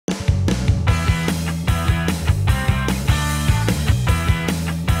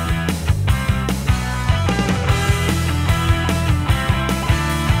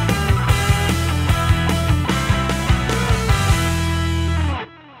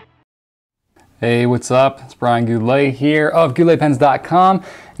Hey, what's up? It's Brian Goulet here of gouletpens.com,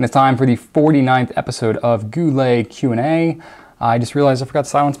 and it's time for the 49th episode of Goulet Q&A. I just realized I forgot to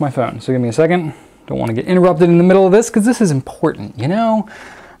silence my phone, so give me a second. Don't want to get interrupted in the middle of this because this is important, you know?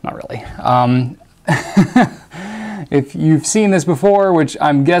 Not really. If you've seen this before, which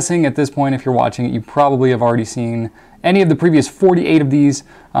I'm guessing at this point, if you're watching it, you probably have already seen any of the previous 48 of these.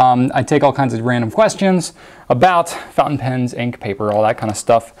 I take all kinds of random questions about fountain pens, ink, paper, all that kind of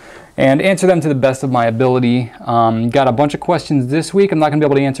stuff, and answer them to the best of my ability. Got a bunch of questions this week. I'm not going to be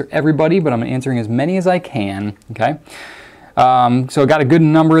able to answer everybody, but I'm answering as many as I can, okay? So I got a good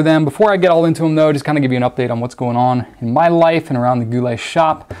number of them. Before I get all into them though, just kind of give you an update on what's going on in my life and around the Goulet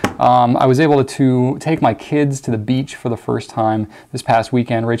shop. I was able to take my kids to the beach for the first time this past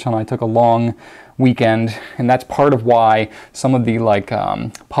weekend. Rachel and I took a long weekend, and that's part of why some of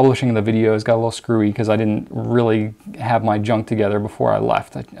the publishing of the videos got a little screwy, because I didn't really have my junk together before I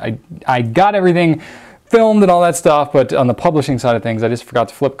left. I got everything filmed and all that stuff, but on the publishing side of things, I just forgot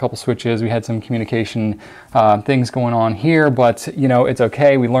to flip a couple switches. We had some communication things going on here, but you know, it's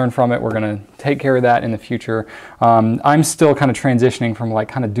okay. We learned from it. We're going to take care of that in the future. I'm still kind of transitioning from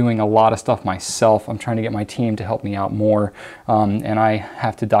kind of doing a lot of stuff myself. I'm trying to get my team to help me out more, and I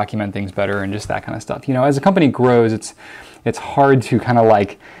have to document things better and just that kind of stuff. You know, as a company grows, it's hard to kind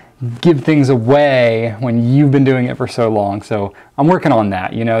of give things away when you've been doing it for so long. So I'm working on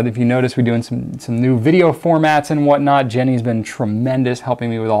that. You know, if you notice, we're doing some new video formats and whatnot. Jenny's been tremendous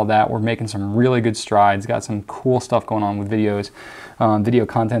helping me with all that. We're making some really good strides. Got some cool stuff going on with videos. Video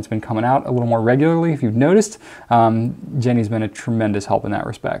content's been coming out a little more regularly, if you've noticed. Jenny's been a tremendous help in that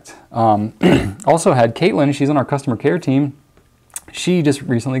respect. Also had Caitlin, she's on our customer care team. She just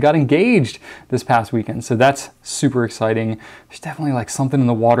recently got engaged this past weekend, so that's super exciting. There's definitely something in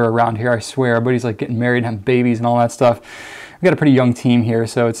the water around here, I swear. Everybody's getting married, having babies and all that stuff. We've got a pretty young team here,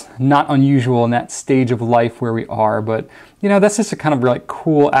 so it's not unusual in that stage of life where we are, but you know, that's just a kind of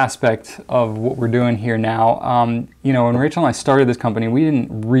cool aspect of what we're doing here now. You know, when Rachel and I started this company, we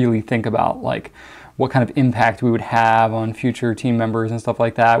didn't really think about what kind of impact we would have on future team members and stuff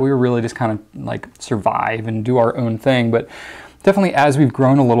like that. We were really just kind of survive and do our own thing, but definitely as we've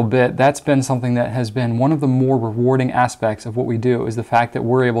grown a little bit, that's been something that has been one of the more rewarding aspects of what we do, is the fact that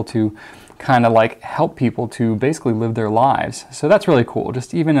we're able to kind of help people to basically live their lives. So that's really cool,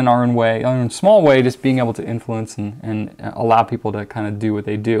 just even in our own way, our own small way, just being able to influence and allow people to kind of do what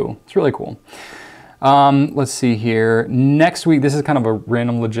they do. It's really cool. Let's see here. Next week, this is kind of a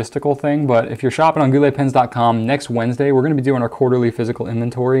random logistical thing, but if you're shopping on gouletpens.com, next Wednesday, we're going to be doing our quarterly physical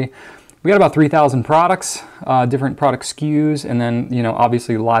inventory. We got about 3,000 products, different product SKUs, and then, you know,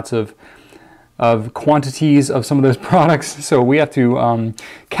 obviously lots of quantities of some of those products. So we have to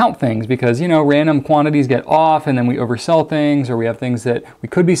count things because, you know, random quantities get off and then we oversell things, or we have things that we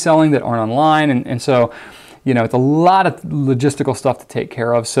could be selling that aren't online. And so, you know, it's a lot of logistical stuff to take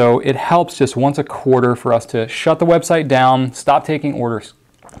care of. So it helps just once a quarter for us to shut the website down, stop taking orders,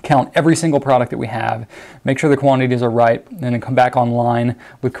 count every single product that we have, make sure the quantities are right, and then come back online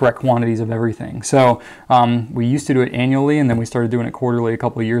with correct quantities of everything. So we used to do it annually, and then we started doing it quarterly a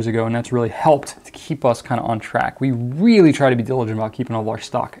couple of years ago, and that's really helped to keep us kind of on track. We really try to be diligent about keeping all of our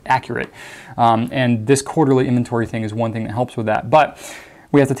stock accurate, and this quarterly inventory thing is one thing that helps with that. But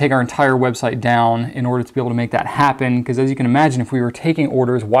we have to take our entire website down in order to be able to make that happen, because as you can imagine, if we were taking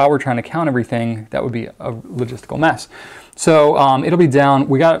orders while we're trying to count everything, that would be a logistical mess. So it'll be down.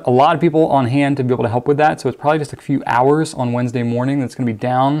 We got a lot of people on hand to be able to help with that, so it's probably just a few hours on Wednesday morning that's going to be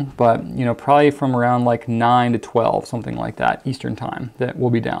down, but you know, probably from around 9 to 12, something like that, Eastern time, that will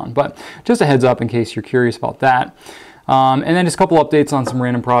be down. But just a heads up in case you're curious about that. And then just a couple updates on some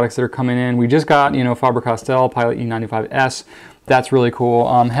random products that are coming in. We just got, you know, Faber-Castell Pilot E95S. That's really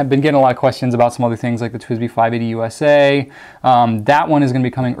cool. Have been getting a lot of questions about some other things like the TWSBI 580 USA. That one is going to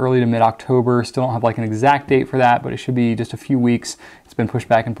be coming early to mid-October. Still don't have an exact date for that, but it should be just a few weeks. It's been pushed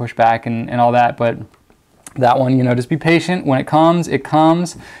back and all that, but that one, you know, just be patient. When it comes,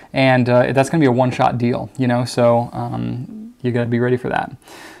 and that's going to be a one-shot deal, you know, so you got to be ready for that.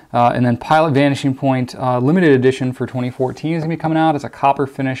 And then Pilot Vanishing Point limited edition for 2014 is going to be coming out. It's a copper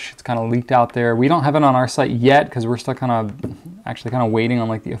finish. It's kind of leaked out there. We don't have it on our site yet because we're still kind of waiting on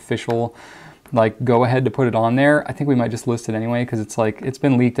the official go ahead to put it on there. I think we might just list it anyway because it's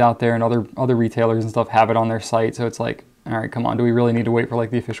been leaked out there, and other retailers and stuff have it on their site. So it's all right, come on, do we really need to wait for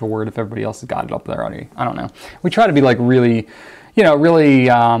the official word if everybody else has got it up there already? I don't know. We try to be really, you know,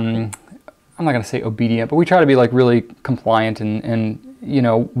 I'm not going to say obedient, but we try to be really compliant and you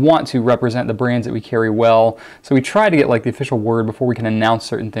know, want to represent the brands that we carry well. So we try to get like the official word before we can announce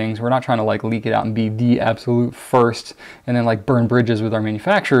certain things. We're not trying to like leak it out and be the absolute first and then like burn bridges with our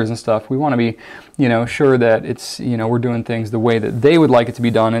manufacturers and stuff. We want to be, you know, sure that it's, you know, we're doing things the way that they would like it to be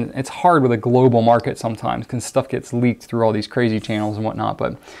done. And it's hard with a global market sometimes because stuff gets leaked through all these crazy channels and whatnot.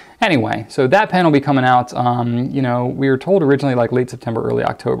 But anyway, so that pen will be coming out, you know, we were told originally like late September, early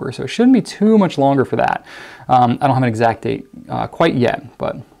October, so it shouldn't be too much longer for that. I don't have an exact date quite yet,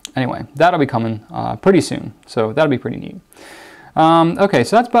 but anyway, that'll be coming pretty soon, so that'll be pretty neat. Okay,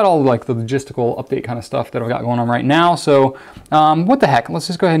 so that's about all like the logistical update kind of stuff that I've got going on right now. So what the heck, let's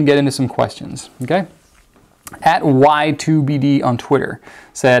just go ahead and get into some questions, okay? At Y2BD on Twitter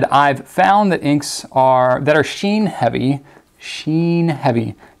said, I've found that inks that are sheen heavy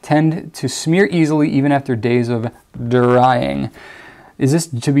tend to smear easily even after days of drying. Is this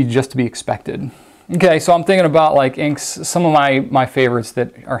to be expected? Okay, so I'm thinking about like inks, some of my favorites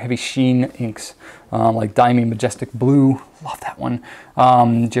that are heavy sheen inks, like Diamond Majestic Blue, love that one.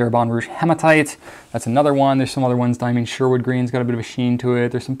 Jeroboam Rouge Hematite, that's another one. There's some other ones, Diamond Sherwood Green's got a bit of a sheen to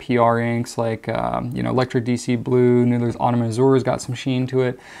it. There's some PR inks like, you know, Electric DC Blue, Noodler's Autumn Azure's got some sheen to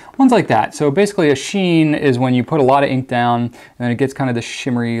it. Ones like that. So basically a sheen is when you put a lot of ink down and then it gets kind of this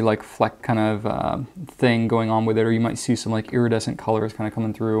shimmery like fleck kind of thing going on with it, or you might see some like iridescent colors kind of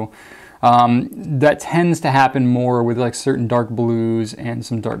coming through. That tends to happen more with like certain dark blues and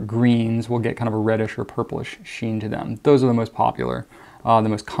some dark greens will get kind of a reddish or purplish sheen to them. Those are the most popular, the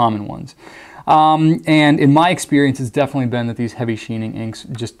most common ones. And in my experience, it's definitely been that these heavy sheening inks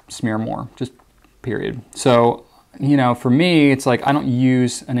just smear more, just period. So, you know, for me, it's like I don't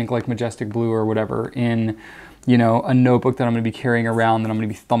use an ink like Majestic Blue or whatever in, you know, a notebook that I'm going to be carrying around that I'm going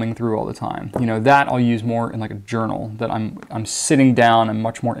to be thumbing through all the time. You know, that I'll use more in like a journal that I'm sitting down and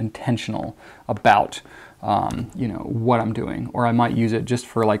much more intentional about, you know, what I'm doing. Or I might use it just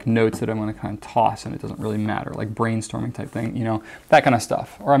for like notes that I'm going to kind of toss and it doesn't really matter, like brainstorming type thing, you know, that kind of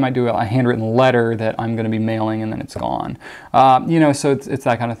stuff. Or I might do a handwritten letter that I'm going to be mailing and then it's gone. You know, so it's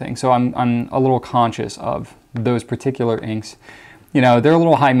that kind of thing. So I'm a little conscious of those particular inks. You know, they're a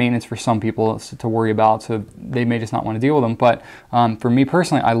little high maintenance for some people to worry about, so they may just not want to deal with them. But for me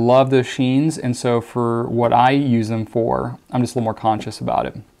personally, I love those sheens, and so for what I use them for, I'm just a little more conscious about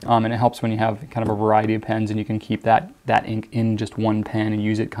it. And it helps when you have kind of a variety of pens and you can keep that ink in just one pen and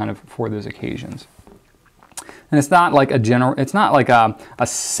use it kind of for those occasions. And it's not like it's not like a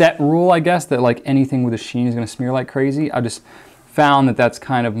set rule, I guess, that like anything with a sheen is going to smear like crazy. I just found that that's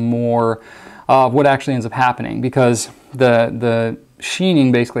kind of more of what actually ends up happening, because the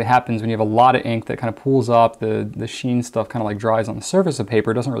sheening basically happens when you have a lot of ink that kind of pools up, the sheen stuff kind of like dries on the surface of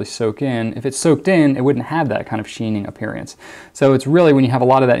paper, it doesn't really soak in. If it soaked in, it wouldn't have that kind of sheening appearance. So it's really when you have a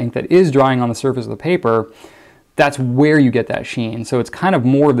lot of that ink that is drying on the surface of the paper, that's where you get that sheen. So it's kind of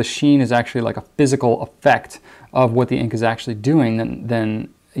more of the sheen is actually like a physical effect of what the ink is actually doing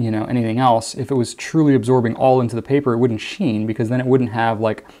than you know, anything else. If it was truly absorbing all into the paper, it wouldn't sheen, because then it wouldn't have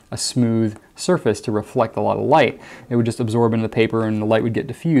like a smooth surface to reflect a lot of light. It would just absorb into the paper and the light would get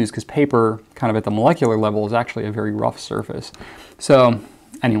diffused, because paper kind of at the molecular level is actually a very rough surface. So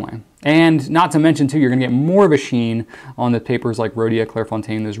anyway, and not to mention too, you're gonna get more of a sheen on the papers like Rhodia,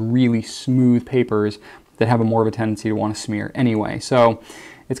 Clairefontaine, those really smooth papers that have more of a tendency to want to smear anyway. So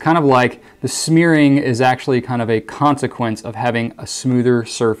it's kind of like the smearing is actually kind of a consequence of having a smoother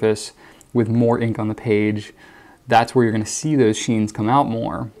surface with more ink on the page. That's where you're going to see those sheens come out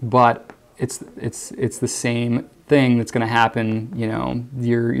more. But it's the same thing that's going to happen. You know,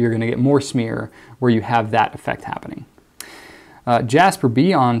 you're going to get more smear where you have that effect happening. Jasper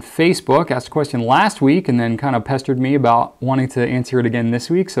B on Facebook asked a question last week and then kind of pestered me about wanting to answer it again this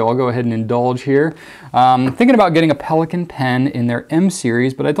week, so I'll go ahead and indulge here. Thinking about getting a Pelikan pen in their M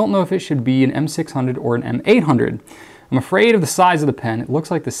series, but I don't know if it should be an M600 or an M800. I'm afraid of the size of the pen. It looks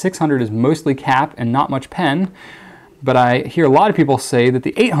like the 600 is mostly cap and not much pen, but I hear a lot of people say that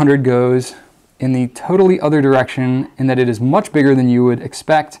the 800 goes in the totally other direction in that it is much bigger than you would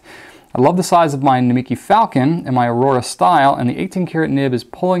expect. I love the size of my Namiki Falcon and my Aurora Style, and the 18 karat nib is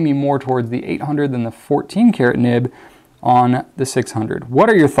pulling me more towards the 800 than the 14 karat nib on the 600. What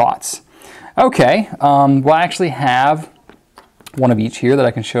are your thoughts? Okay, well, I actually have one of each here that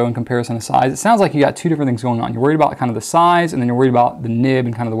I can show in comparison to size. It sounds like you got two different things going on. You're worried about kind of the size, and then you're worried about the nib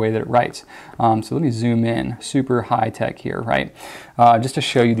and kind of the way that it writes. So let me zoom in. Super high tech here, right? just to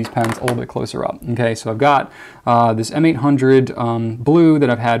show you these pens a little bit closer up. Okay, so I've got this M800 blue that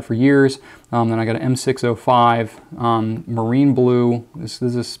I've had for years. Then I got an M605 marine blue. This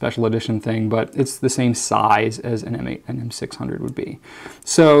is a special edition thing, but it's the same size as an M600 would be.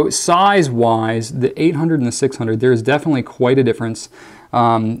 So size-wise, the 800 and the 600, there is definitely quite a difference,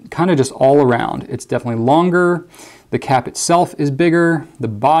 kind of just all around. It's definitely longer. The cap itself is bigger. The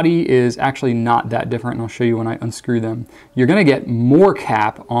body is actually not that different, and I'll show you when I unscrew them. You're gonna get more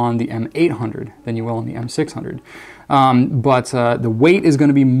cap on the M800 than you will on the M600. But the weight is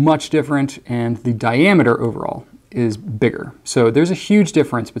gonna be much different, and the diameter overall is bigger. So there's a huge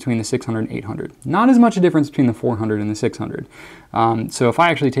difference between the 600 and 800. Not as much a difference between the 400 and the 600. So if I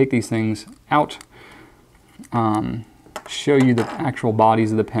actually take these things out, show you the actual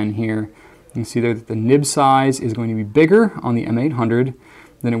bodies of the pen here, you can see there that the nib size is going to be bigger on the M800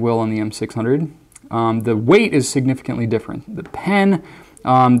 than it will on the M600. The weight is significantly different. The pen,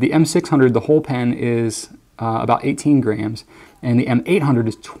 the M600, the whole pen is about 18 grams, and the M800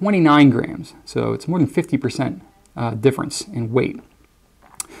 is 29 grams. So it's more than 50% difference in weight.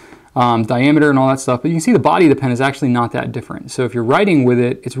 Diameter and all that stuff, but you can see the body of the pen is actually not that different. So if you're writing with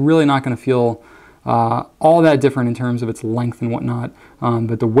it, it's really not going to feel all that different in terms of its length and whatnot,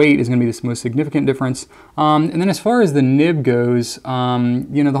 but the weight is going to be the most significant difference. And then as far as the nib goes,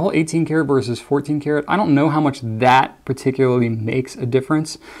 you know, the whole 18 karat versus 14 karat, I don't know how much that particularly makes a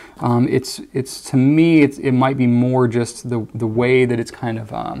difference. It's to me, it might be more just the way that it's kind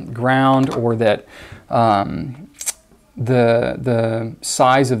of ground, or that the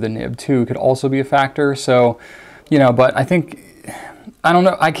size of the nib too could also be a factor. So, you know, but I think, I don't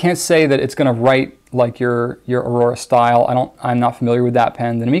know, I can't say that it's going to write like your Aurora Style. I'm not familiar with that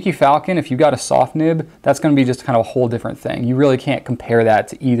pen. The Namiki Falcon, if you've got a soft nib, that's going to be just kind of a whole different thing. You really can't compare that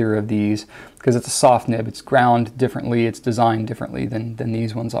to either of these because it's a soft nib. It's ground differently. It's designed differently than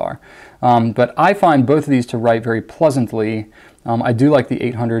these ones are. But I find both of these to write very pleasantly. I do like the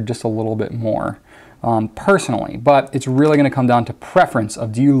 800 just a little bit more. Personally, but it's really going to come down to preference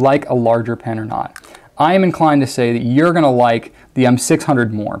of, do you like a larger pen or not? I am inclined to say that you're going to like the M600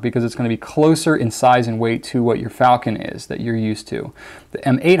 more because it's going to be closer in size and weight to what your Falcon is that you're used to. The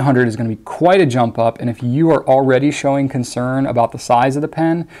M800 is going to be quite a jump up, and if you are already showing concern about the size of the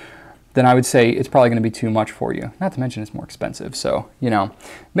pen, then I would say it's probably going to be too much for you. Not to mention it's more expensive, so, you know,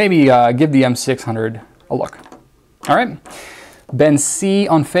 maybe give the M600 a look. All right, Ben C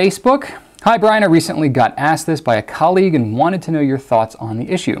on Facebook. Hi Brian, I recently got asked this by a colleague and wanted to know your thoughts on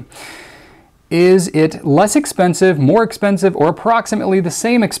the issue. Is it less expensive, more expensive, or approximately the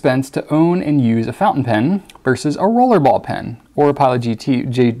same expense to own and use a fountain pen versus a rollerball pen or a Pilot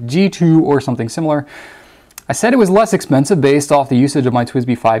G2 or something similar? I said it was less expensive based off the usage of my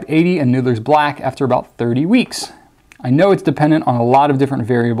TWSBI 580 and Noodler's Black after about 30 weeks. I know it's dependent on a lot of different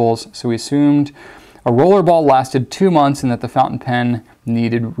variables, so we assumed a rollerball lasted 2 months and that the fountain pen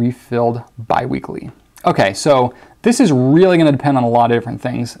needed refilled bi-weekly. Okay, so this is really going to depend on a lot of different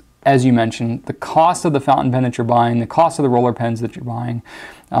things. As you mentioned, the cost of the fountain pen that you're buying, the cost of the roller pens that you're buying,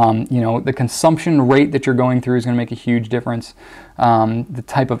 you know, the consumption rate that you're going through is going to make a huge difference. The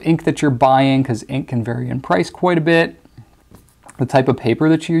type of ink that you're buying, because ink can vary in price quite a bit. The type of paper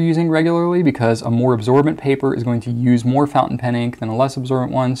that you're using regularly, because a more absorbent paper is going to use more fountain pen ink than a less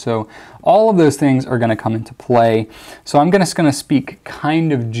absorbent one. So all of those things are going to come into play. So I'm just going to speak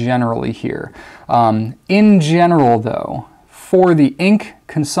kind of generally here. In general, though, for the ink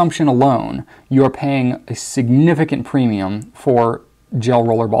consumption alone, you're paying a significant premium for gel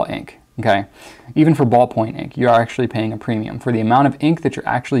rollerball ink. Okay, even for ballpoint ink, you're actually paying a premium. For the amount of ink that you're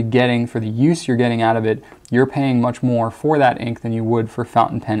actually getting, for the use you're getting out of it, you're paying much more for that ink than you would for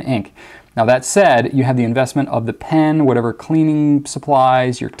fountain pen ink. Now that said, you have the investment of the pen, whatever cleaning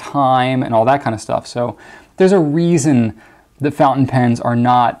supplies, your time, and all that kind of stuff. So there's a reason that fountain pens are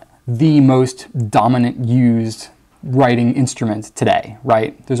not the most dominant used writing instrument today,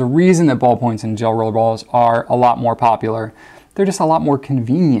 right? There's a reason that ballpoints and gel rollerballs are a lot more popular. They're just a lot more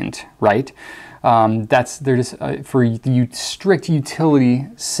convenient, right? They're just for the strict utility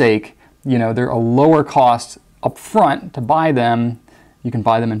sake, you know, they're a lower cost up front to buy them. You can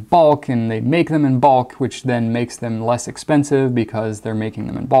buy them in bulk, and they make them in bulk, which then makes them less expensive because they're making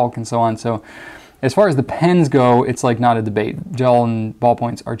them in bulk and so on. So as far as the pens go, it's like not a debate. Gel and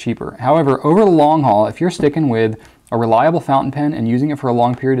ballpoints are cheaper. However, over the long haul, if you're sticking with a reliable fountain pen and using it for a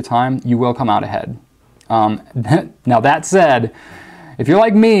long period of time, you will come out ahead. Now that said, if you're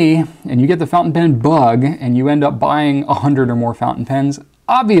like me and you get the fountain pen bug and you end up buying 100 or more fountain pens,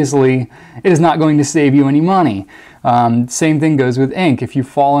 obviously it is not going to save you any money. Same thing goes with ink. If you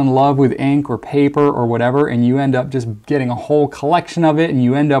fall in love with ink or paper or whatever, and you end up just getting a whole collection of it, and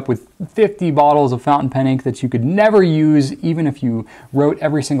you end up with 50 bottles of fountain pen ink that you could never use even if you wrote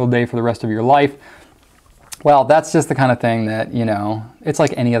every single day for the rest of your life, well, that's just the kind of thing that, you know, it's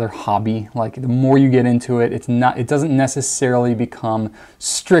like any other hobby. Like, the more you get into it, it doesn't necessarily become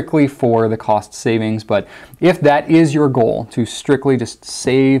strictly for the cost savings. But if that is your goal, to strictly just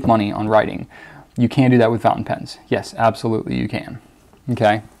save money on writing, you can do that with fountain pens. Yes, absolutely you can.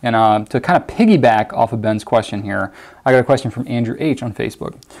 Okay, and to kind of piggyback off of Ben's question here, I got a question from Andrew H. on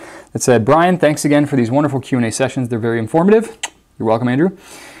Facebook that said, Brian, thanks again for these wonderful Q&A sessions. They're very informative. You're welcome, Andrew.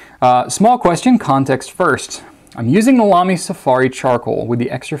 Small question, context first. I'm using the Lamy Safari charcoal with the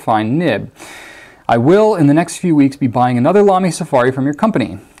extra fine nib. I will, in the next few weeks, be buying another Lamy Safari from your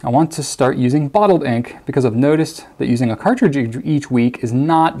company. I want to start using bottled ink because I've noticed that using a cartridge each week is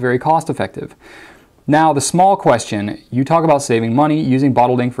not very cost effective. Now, the small question, you talk about saving money using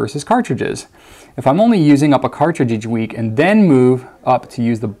bottled ink versus cartridges. If I'm only using up a cartridge each week and then move up to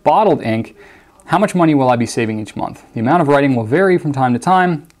use the bottled ink, how much money will I be saving each month? The amount of writing will vary from time to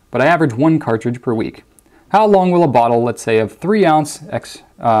time, but I average 1 cartridge per week. How long will a bottle, let's say, of 3-ounce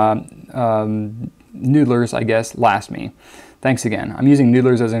Noodlers, I guess, last me? Thanks again. I'm using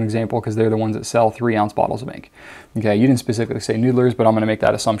Noodlers as an example because they're the ones that sell 3-ounce bottles of ink. Okay, you didn't specifically say Noodlers, but I'm going to make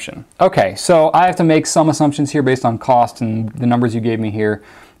that assumption. Okay, so I have to make some assumptions here based on cost and the numbers you gave me here.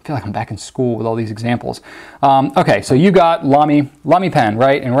 I feel like I'm back in school with all these examples. Okay, so you got Lamy pen,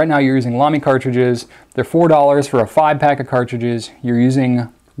 right? And right now you're using Lamy cartridges. They're $4 for a 5-pack of cartridges. You're using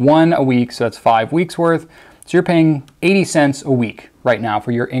 1 a week, so that's 5 weeks worth. So you're paying 80 cents a week right now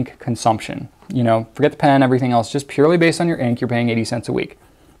for your ink consumption. You know, forget the pen, everything else, just purely based on your ink, you're paying 80 cents a week.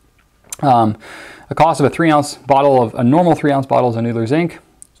 The cost of a 3-ounce bottle of, a normal 3-ounce bottle of Noodler's ink,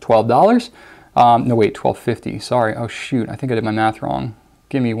 $12. No, wait, $12.50, sorry. Oh shoot, I think I did my math wrong.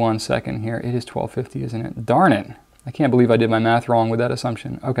 Give me 1 second here. It is $12.50, isn't it? Darn it. I can't believe I did my math wrong with that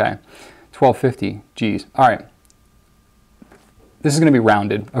assumption. Okay, $12.50, geez. All right. This is going to be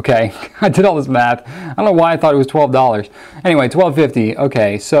rounded, okay? I did all this math. I don't know why I thought it was $12. Anyway, $12.50.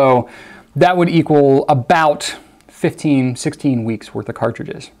 Okay, so that would equal about 15, 16 weeks worth of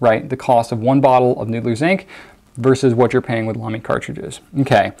cartridges, right? The cost of 1 bottle of Noodler's ink versus what you're paying with Lamy cartridges.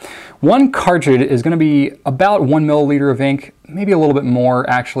 Okay, 1 cartridge is going to be about 1 milliliter of ink, maybe a little bit more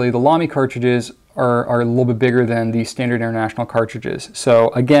actually. The Lamy cartridges are a little bit bigger than the standard international cartridges. So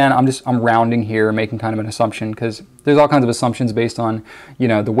again, I'm rounding here, making kind of an assumption, because there's all kinds of assumptions based on, you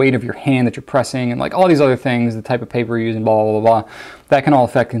know, the weight of your hand that you're pressing and like all these other things, the type of paper you're using, blah, blah, blah, blah. That can all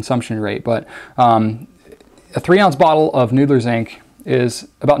affect consumption rate. But a 3-ounce bottle of Noodler's ink is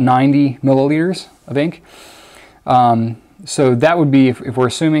about 90 milliliters of ink. So that would be, if we're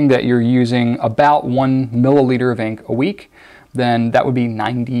assuming that you're using about 1 milliliter of ink a week, then that would be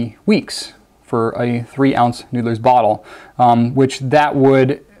 90 weeks for a 3-ounce Noodler's bottle, which that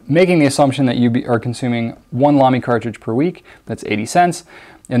would, making the assumption that you are consuming 1 Lamy cartridge per week, that's 80 cents,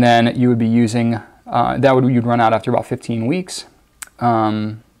 and then you would be using, you'd run out after about 15 weeks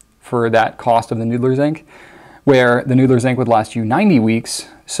for that cost of the Noodler's ink, where the Noodler's ink would last you 90 weeks.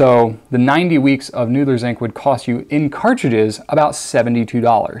 So the 90 weeks of Noodler's ink would cost you in cartridges about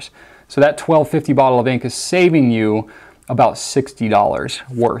 $72. So that $12.50 bottle of ink is saving you about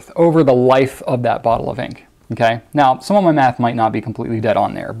 $60 worth over the life of that bottle of ink. Okay, now some of my math might not be completely dead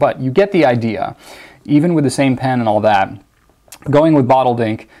on there, but you get the idea. Even with the same pen and all that, going with bottled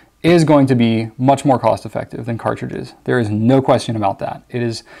ink is going to be much more cost effective than cartridges. There is no question about that. It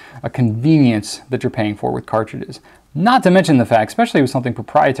is a convenience that you're paying for with cartridges. Not to mention the fact, especially with something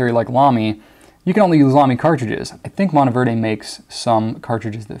proprietary like Lamy, you can only use Lamy cartridges. I think Monteverde makes some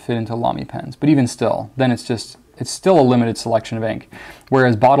cartridges that fit into Lamy pens, but even still, then it's still a limited selection of ink.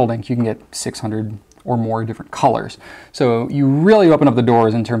 Whereas bottled ink, you can get 600 or more different colors. So you really open up the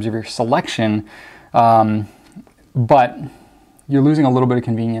doors in terms of your selection, but you're losing a little bit of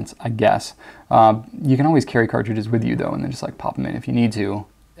convenience, I guess. You can always carry cartridges with you though, and then just like pop them in if you need to,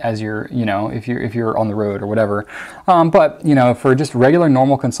 as you're, you know, if you're on the road or whatever. But you know, for just regular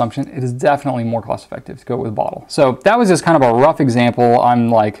normal consumption, it is definitely more cost effective to go with a bottle. So that was just kind of a rough example. I'm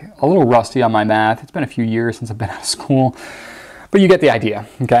like a little rusty on my math. It's been a few years since I've been out of school, but you get the idea,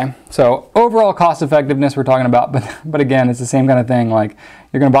 okay? So overall cost effectiveness we're talking about, but again, it's the same kind of thing. Like,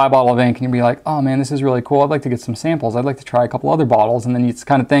 you're gonna buy a bottle of ink and you'll be like, oh man, this is really cool. I'd like to get some samples. I'd like to try a couple other bottles. And then it's the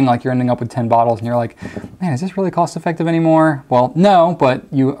kind of thing like you're ending up with 10 bottles and you're like, man, is this really cost effective anymore? Well, no, but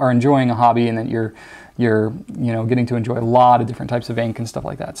you are enjoying a hobby and that you're you know, getting to enjoy a lot of different types of ink and stuff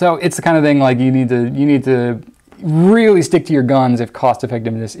like that. So it's the kind of thing like you need to really stick to your guns if cost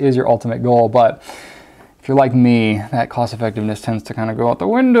effectiveness is your ultimate goal. But if you're like me, that cost effectiveness tends to kind of go out the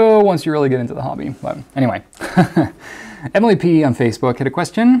window once you really get into the hobby. But anyway, Emily P on Facebook had a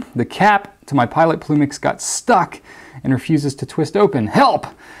question. The cap to my Pilot Plumix got stuck and refuses to twist open. Help!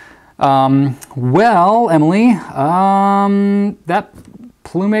 Well, Emily, that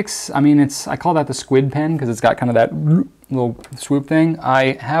Plumix, I mean, I call that the squid pen because it's got kind of that little swoop thing.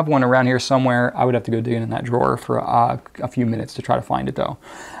 I have one around here somewhere. I would have to go digging in that drawer for a few minutes to try to find it though.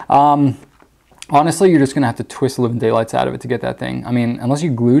 Honestly, you're just gonna have to twist the living daylights out of it to get that thing. I mean, unless you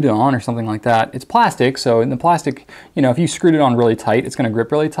glued it on or something like that. It's plastic, so in the plastic, you know, if you screwed it on really tight, it's gonna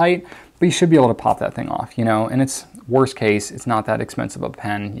grip really tight, but you should be able to pop that thing off, you know, and it's, worst case, it's not that expensive a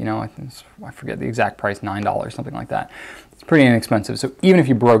pen, you know, I forget the exact price, $9, something like that. It's pretty inexpensive, so even if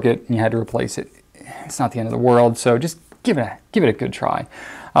you broke it and you had to replace it, it's not the end of the world, so just give it a good try.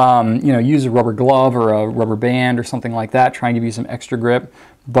 You know, use a rubber glove or a rubber band or something like that, try and give you some extra grip,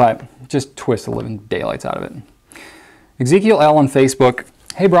 but just twist the living daylights out of it. Ezekiel L on Facebook,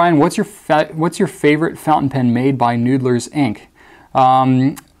 hey Brian, what's your favorite fountain pen made by Noodler's Ink?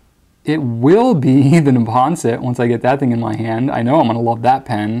 It will be the Neponset once I get that thing in my hand. I know I'm gonna love that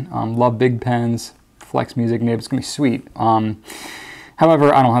pen. Love big pens, flex music nib, it's gonna be sweet.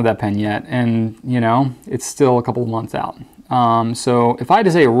 However, I don't have that pen yet, and you know, it's still a couple of months out. So if I had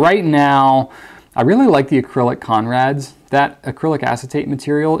to say right now, I really like the acrylic Conrads. That acrylic acetate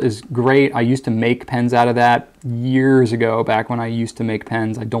material is great. I used to make pens out of that years ago, back when I used to make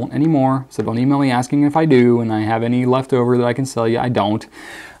pens. I don't anymore, so don't email me asking if I do, and I have any left over that I can sell you. I don't.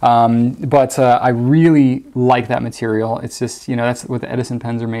 But I really like that material. It's just, you know, that's what the Edison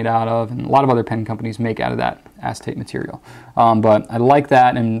pens are made out of, and a lot of other pen companies make out of that acetate material. But I like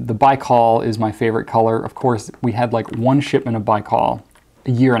that, and the Baikal is my favorite color. Of course, we had like one shipment of Baikal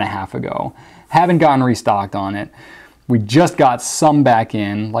a year and a half ago. Haven't gotten restocked on it. We just got some back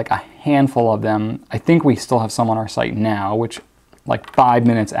in, like a handful of them. I think we still have some on our site now, which like 5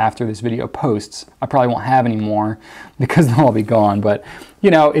 minutes after this video posts, I probably won't have any more because they'll all be gone. But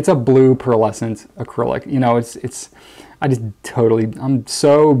you know, it's a blue pearlescent acrylic. You know, I'm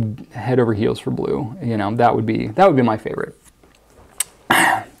so head over heels for blue. You know, that would be my favorite.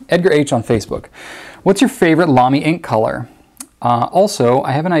 Edgar H on Facebook, what's your favorite Lamy ink color? Also,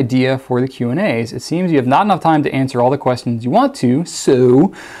 I have an idea for the Q&As. It seems you have not enough time to answer all the questions you want to,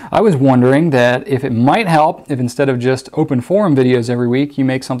 so I was wondering that if it might help if instead of just open forum videos every week, you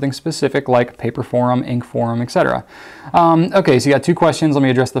make something specific like paper forum, ink forum, etc. Okay, so you got two questions. Let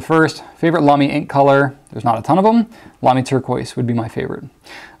me address the first. Favorite Lamy ink color? There's not a ton of them. Lamy turquoise would be my favorite.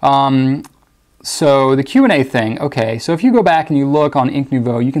 So the Q&A thing, okay, so if you go back and you look on Ink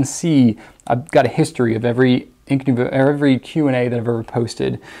Nouveau, you can see I've got a history of every Q&A that I've ever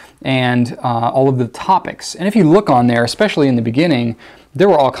posted and all of the topics. And if you look on there, especially in the beginning, there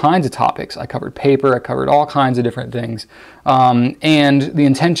were all kinds of topics. I covered paper, I covered all kinds of different things. And the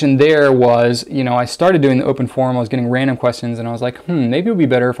intention there was, you know, I started doing the open forum, I was getting random questions, and I was like, maybe it would be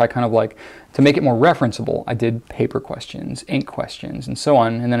better if I kind of like, to make it more referenceable, I did paper questions, ink questions, and so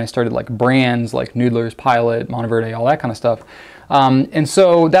on. And then I started like brands like Noodler's, Pilot, Monteverde, all that kind of stuff. And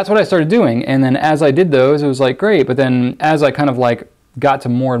so that's what I started doing. And then as I did those, it was like, great. But then as I kind of like got to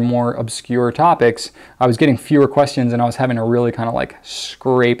more and more obscure topics, I was getting fewer questions and I was having to really kind of like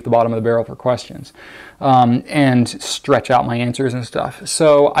scrape the bottom of the barrel for questions and stretch out my answers and stuff.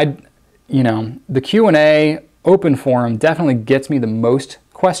 So you know, the Q&A open forum definitely gets me the most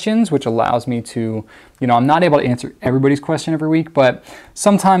questions, which allows me to, you know, I'm not able to answer everybody's question every week, but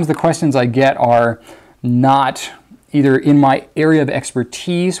sometimes the questions I get are not either in my area of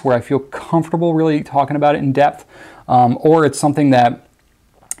expertise where I feel comfortable really talking about it in depth, or it's something that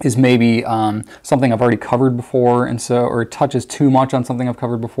is maybe something I've already covered before, and so, or it touches too much on something I've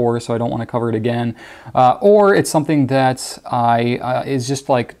covered before, so I don't want to cover it again, or it's something that is just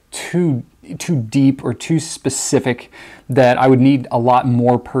like too deep or too specific that I would need a lot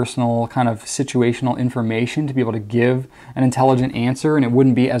more personal kind of situational information to be able to give an intelligent answer, and it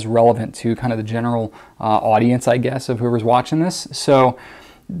wouldn't be as relevant to kind of the general audience, I guess, of whoever's watching this. So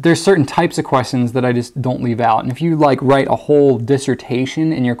there's certain types of questions that I just don't leave out. And if you like write a whole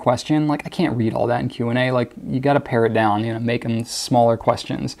dissertation in your question, like I can't read all that in Q&A, like you got to pare it down, you know, make them smaller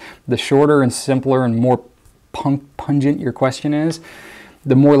questions. The shorter and simpler and more pungent your question is,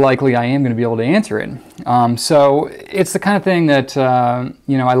 the more likely I am going to be able to answer it. So it's the kind of thing that,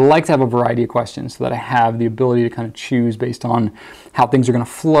 you know, I like to have a variety of questions so that I have the ability to kind of choose based on how things are going to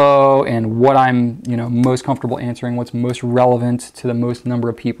flow and what I'm, you know, most comfortable answering, what's most relevant to the most number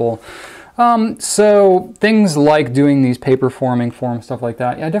of people. So things like doing these paper forming forms, stuff like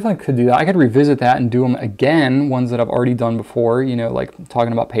that, yeah, I definitely could do that. I could revisit that and do them again, ones that I've already done before, you know, like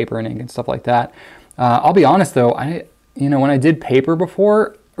talking about paper and ink and stuff like that. I'll be honest though, when I did paper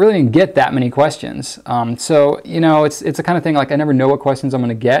before, I really didn't get that many questions. So, you know, it's a kind of thing like I never know what questions I'm going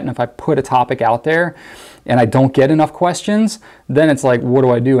to get. And if I put a topic out there and I don't get enough questions, then it's like, what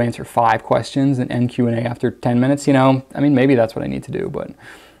do I do? Answer 5 questions and end Q&A after 10 minutes, you know? I mean, maybe that's what I need to do, but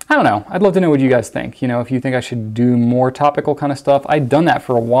I don't know. I'd love to know what you guys think. You know, if you think I should do more topical kind of stuff. I've done that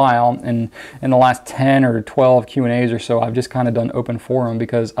for a while, and in the last 10 or 12 Q&As or so, I've just kind of done open forum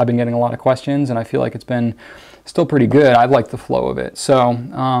because I've been getting a lot of questions, and I feel like it's been still pretty good. I like the flow of it. So,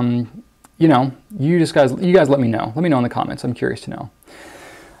 you know, you guys let me know. Let me know in the comments. I'm curious to know.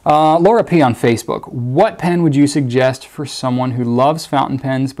 Laura P on Facebook. What pen would you suggest for someone who loves fountain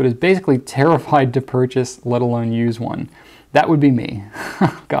pens but is basically terrified to purchase, let alone use one? That would be me.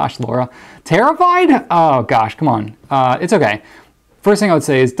 Gosh, Laura. Terrified? Oh gosh, come on. It's okay. First thing I would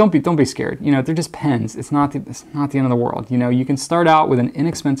say is don't be scared. You know, they're just pens. It's not the end of the world. You know, you can start out with an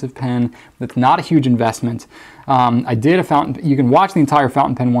inexpensive pen that's not a huge investment. I did a fountain. You can watch the entire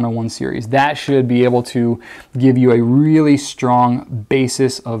Fountain Pen 101 series. That should be able to give you a really strong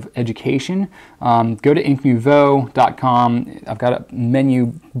basis of education. Go to inknouveau.com. I've got a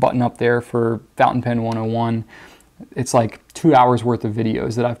menu button up there for Fountain Pen 101. It's like 2 hours worth of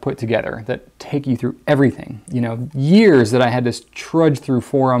videos that I've put together that take you through everything. You know, years that I had to trudge through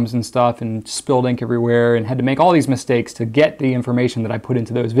forums and stuff and spilled ink everywhere and had to make all these mistakes to get the information that I put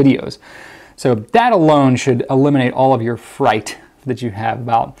into those videos. So that alone should eliminate all of your fright that you have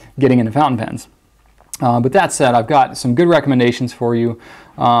about getting into fountain pens. But that said, I've got some good recommendations for you.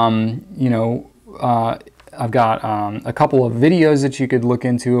 I've got a couple of videos that you could look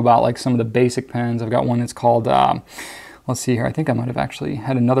into about like some of the basic pens. I've got one that's called, let's see here, I think I might have actually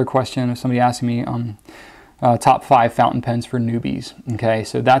had another question of somebody asking me top 5 fountain pens for newbies. Okay,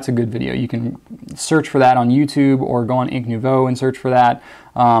 so that's a good video. You can search for that on YouTube or go on Ink Nouveau and search for that.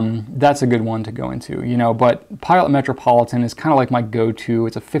 That's a good one to go into, you know, but Pilot Metropolitan is kind of like my go-to.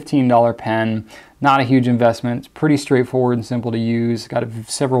 It's a $15 pen, not a huge investment. It's pretty straightforward and simple to use. Got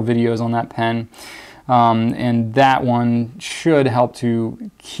several videos on that pen. And that one should help to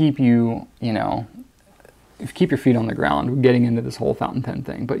keep you, you know, keep your feet on the ground getting into this whole fountain pen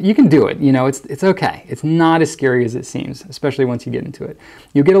thing. But you can do it, you know, it's okay. It's not as scary as it seems, especially once you get into it.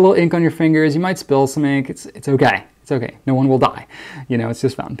 You'll get a little ink on your fingers, you might spill some ink, it's okay. It's okay. No one will die. You know, it's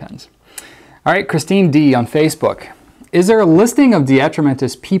just fountain pens. All right, Christine D on Facebook. Is there a listing of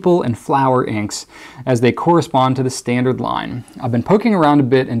Diatramentis people and flower inks as they correspond to the standard line? I've been poking around a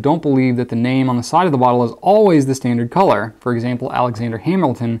bit and don't believe that the name on the side of the bottle is always the standard color. For example, Alexander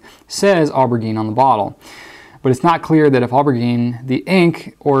Hamilton says aubergine on the bottle. But it's not clear that if aubergine the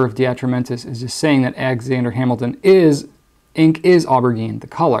ink or if Diatramentis is just saying that Alexander Hamilton ink is aubergine the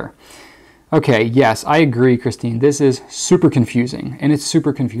color. Okay, yes, I agree, Christine. This is super confusing, and it's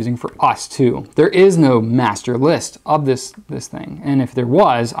super confusing for us too. There is no master list of this thing, and if there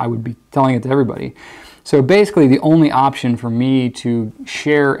was, I would be telling it to everybody. So basically, the only option for me to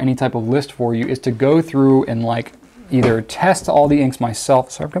share any type of list for you is to go through and like either test all the inks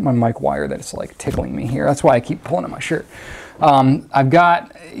myself. So I've got my mic wire that's like tickling me here. That's why I keep pulling at my shirt. I've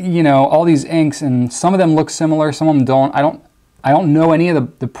got, you know, all these inks, and some of them look similar, some of them don't. I don't know any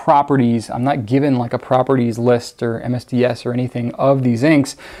of the properties. I'm not given like a properties list or MSDS or anything of these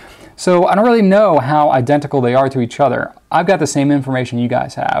inks. So I don't really know how identical they are to each other. I've got the same information you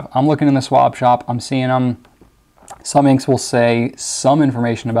guys have. I'm looking in the swab shop, I'm seeing them. Some inks will say some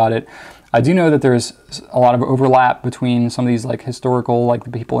information about it. I do know that there's a lot of overlap between some of these like historical, like the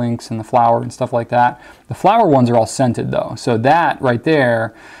people inks and the flower and stuff like that. The flower ones are all scented though. So that right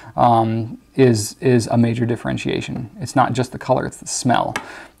there, is a major differentiation. It's not just the color, it's the smell.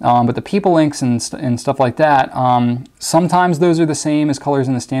 But the people inks and stuff like that, sometimes those are the same as colors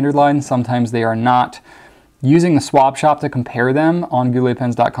in the standard line, sometimes they are not. Using the swab shop to compare them on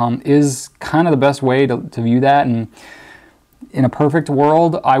gouletpens.com is kind of the best way to view that, and in a perfect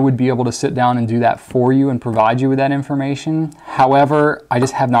world, I would be able to sit down and do that for you and provide you with that information. However, I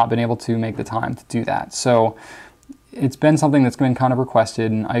just have not been able to make the time to do that. So it's been something that's been kind of requested,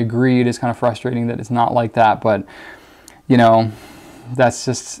 and I agree it is kind of frustrating that it's not like that, but you know, that's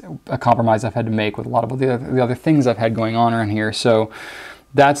just a compromise I've had to make with a lot of the other things I've had going on around here. So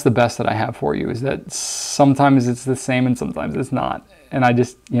that's the best that I have for you, is that sometimes it's the same and sometimes it's not. And I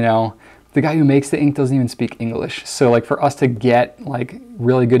just, you know, the guy who makes the ink doesn't even speak English. So like for us to get like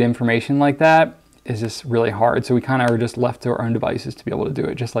really good information like that is just really hard. So we kind of are just left to our own devices to be able to do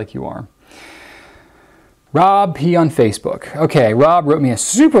it just like you are. Rob P on Facebook. Okay, Rob wrote me a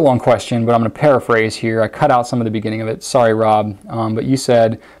super long question, but I'm going to paraphrase here. I cut out some of the beginning of it. Sorry, Rob. But you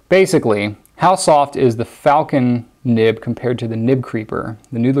said, basically, how soft is the Falcon nib compared to the nib creeper,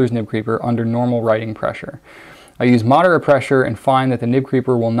 the Noodler's nib creeper, under normal writing pressure? I use moderate pressure and find that the nib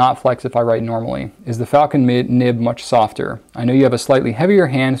creeper will not flex if I write normally. Is the Falcon nib much softer? I know you have a slightly heavier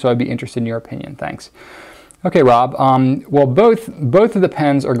hand, so I'd be interested in your opinion. Thanks. Okay, Rob. Well, both of the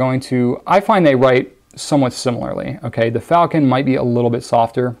pens are going to, I find they write somewhat similarly. Okay, the Falcon might be a little bit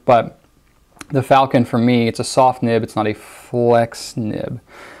softer, but the Falcon, for me, it's a soft nib. It's not a flex nib.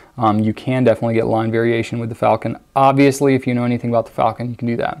 You can definitely get line variation with the Falcon. Obviously, if you know anything about the Falcon, you can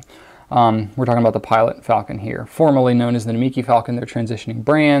do that. We're talking about the Pilot Falcon here, formerly known as the Namiki Falcon. They're transitioning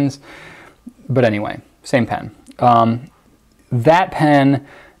brands, but anyway, same pen. That pen,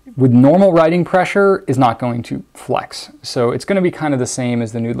 with normal writing pressure, is not going to flex. So it's going to be kind of the same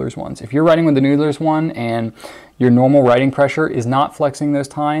as the Noodler's ones. If you're writing with the Noodler's one and your normal writing pressure is not flexing those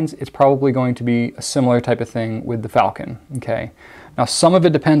tines, it's probably going to be a similar type of thing with the Falcon, okay? Now, some of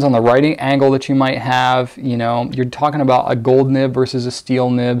it depends on the writing angle that you might have. You know, you're talking about a gold nib versus a steel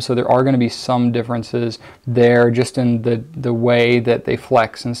nib, so there are going to be some differences there just in the way that they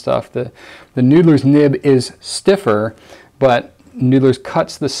flex and stuff. The Noodler's nib is stiffer, but Noodler's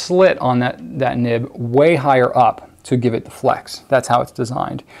cuts the slit on that nib way higher up to give it the flex. That's how it's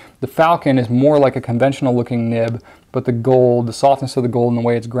designed. The Falcon is more like a conventional looking nib, but the softness of the gold and the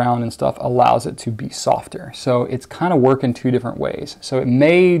way it's ground and stuff allows it to be softer. So it's kind of working two different ways. So it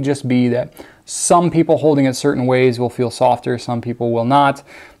may just be that some people holding it certain ways will feel softer, some people will not.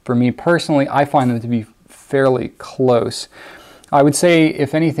 For me personally, I find them to be fairly close. I would say,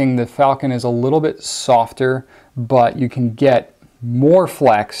 if anything, the Falcon is a little bit softer, but you can get more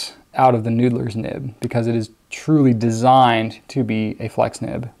flex out of the Noodler's nib because it is truly designed to be a flex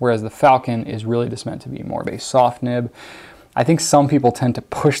nib, whereas the Falcon is really just meant to be more of a soft nib. I think some people tend to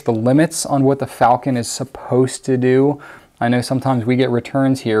push the limits on what the Falcon is supposed to do. I know sometimes we get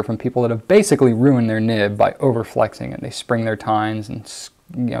returns here from people that have basically ruined their nib by over flexing it. They spring their tines and,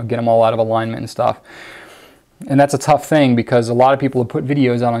 you know, get them all out of alignment and stuff. And that's a tough thing because a lot of people have put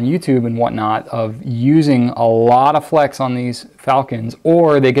videos out on YouTube and whatnot of using a lot of flex on these Falcons,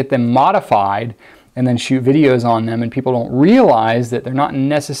 or they get them modified and then shoot videos on them, and people don't realize that they're not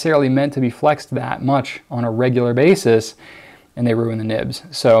necessarily meant to be flexed that much on a regular basis, and they ruin the nibs.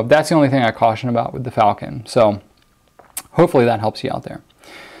 So that's the only thing I caution about with the Falcon. So hopefully that helps you out there.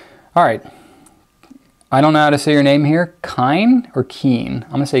 All right. I don't know how to say your name here. Keen or Keen?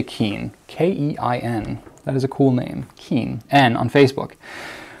 I'm going to say Keen. K-E-I-N. That is a cool name. Keen. N on Facebook.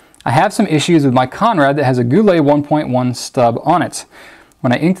 I have some issues with my Conrad that has a Goulet 1.1 stub on it.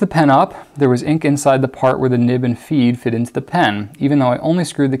 When I inked the pen up, there was ink inside the part where the nib and feed fit into the pen. Even though I only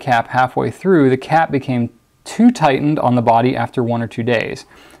screwed the cap halfway through, the cap became too tightened on the body after 1 or 2 days.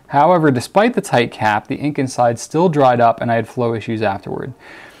 However, despite the tight cap, the ink inside still dried up and I had flow issues afterward.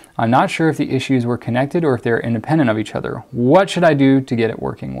 I'm not sure if the issues were connected or if they're independent of each other. What should I do to get it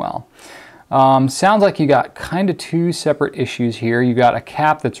working well? Sounds like you got kind of two separate issues here. You got a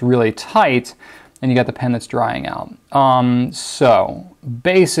cap that's really tight, and you got the pen that's drying out. So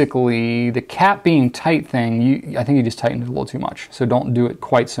basically, the cap being tight thing, I think you just tightened it a little too much. So don't do it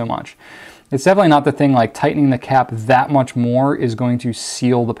quite so much. It's definitely not the thing like tightening the cap that much more is going to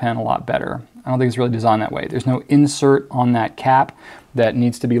seal the pen a lot better. I don't think it's really designed that way. There's no insert on that cap that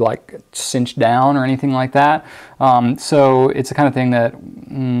needs to be like cinched down or anything like that. So it's the kind of thing that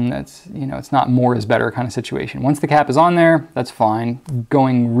that's, you know, it's not more is better kind of situation. Once the cap is on there, that's fine.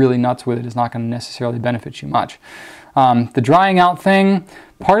 Going really nuts with it is not going to necessarily benefit you much. The drying out thing,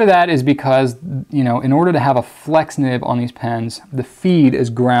 part of that is because, you know, in order to have a flex nib on these pens, the feed is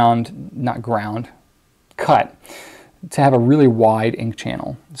cut to have a really wide ink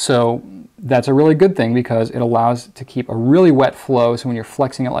channel. So that's a really good thing because it allows to keep a really wet flow, so when you're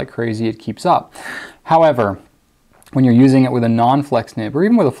flexing it like crazy, it keeps up. However, when you're using it with a non-flex nib, or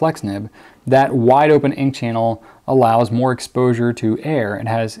even with a flex nib, that wide open ink channel allows more exposure to air.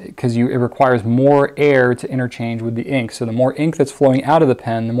 It requires more air to interchange with the ink. So the more ink that's flowing out of the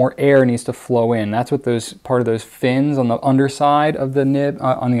pen, the more air needs to flow in. That's what part of those fins on the underside of the nib,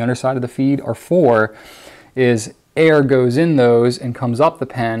 on the underside of the feed are for, is air goes in those and comes up the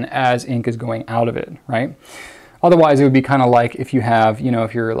pen as ink is going out of it, right? Otherwise, it would be kind of like if you have, you know,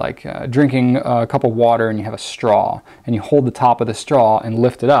 if you're like drinking a cup of water and you have a straw and you hold the top of the straw and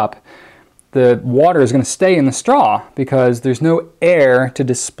lift it up, the water is going to stay in the straw because there's no air to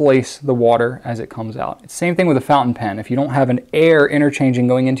displace the water as it comes out. It's the same thing with a fountain pen. If you don't have an air interchanging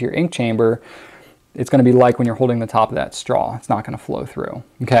going into your ink chamber, it's going to be like when you're holding the top of that straw. It's not going to flow through,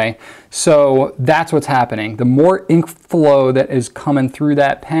 okay? So that's what's happening. The more ink flow that is coming through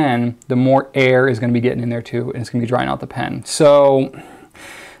that pen, the more air is going to be getting in there too, and it's going to be drying out the pen. So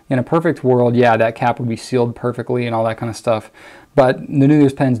in a perfect world, yeah, that cap would be sealed perfectly and all that kind of stuff. But the New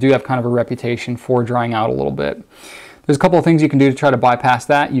Year's pens do have kind of a reputation for drying out a little bit. There's a couple of things you can do to try to bypass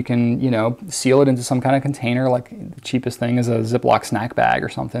that. You can, you know, seal it into some kind of container. Like the cheapest thing is a Ziploc snack bag or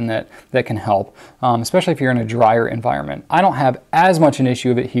something that can help, especially if you're in a drier environment. I don't have as much an issue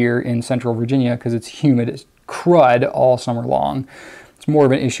of it here in Central Virginia because it's humid as crud all summer long. It's more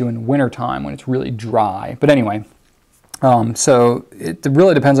of an issue in wintertime when it's really dry. But anyway, so it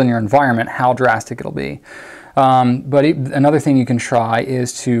really depends on your environment how drastic it'll be. But another thing you can try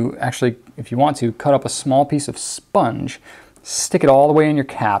is to actually, if you want to, cut up a small piece of sponge, stick it all the way in your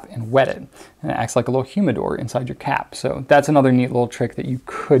cap and wet it. And it acts like a little humidor inside your cap. So that's another neat little trick that you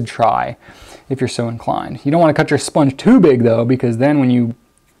could try if you're so inclined. You don't want to cut your sponge too big though, because then when you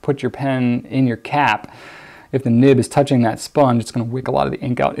put your pen in your cap, if the nib is touching that sponge, it's going to wick a lot of the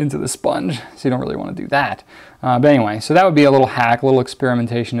ink out into the sponge. So you don't really want to do that. But anyway, so that would be a little hack, a little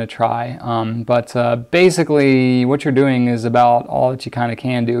experimentation to try. Basically, what you're doing is about all that you kind of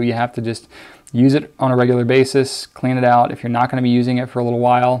can do. You have to just use it on a regular basis, clean it out. If you're not going to be using it for a little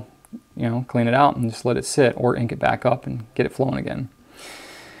while, you know, clean it out and just let it sit, or ink it back up and get it flowing again.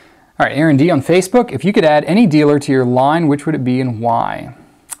 All right, Aaron D on Facebook. If you could add any dealer to your line, which would it be and why?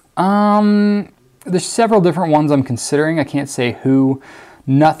 There's several different ones I'm considering. I can't say who.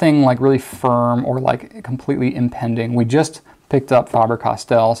 Nothing like really firm or like completely impending. We just picked up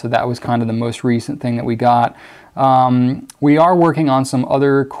Faber-Castell, so that was kind of the most recent thing that we got. We are working on some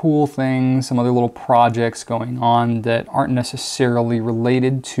other cool things, some other little projects going on that aren't necessarily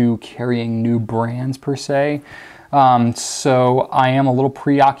related to carrying new brands per se. So I am a little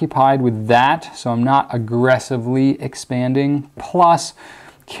preoccupied with that, so I'm not aggressively expanding. Plus,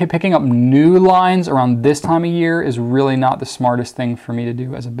 picking up new lines around this time of year is really not the smartest thing for me to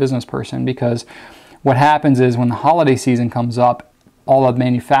do as a business person, because what happens is when the holiday season comes up, all of the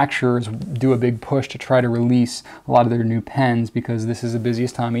manufacturers do a big push to try to release a lot of their new pens, because this is the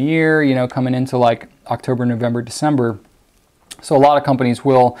busiest time of year, you know, coming into like October, November, December. So a lot of companies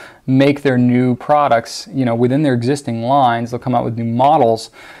will make their new products, you know, within their existing lines. They'll come out with new models,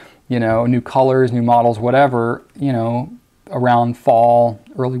 you know, new colors, new models, whatever, you know, around fall,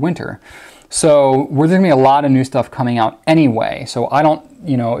 early winter. So there's going to be a lot of new stuff coming out anyway. So I don't,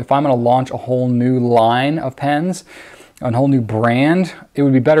 you know, if I'm going to launch a whole new line of pens, a whole new brand, it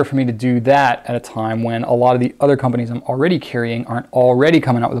would be better for me to do that at a time when a lot of the other companies I'm already carrying aren't already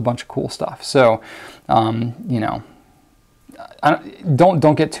coming out with a bunch of cool stuff. So, you know,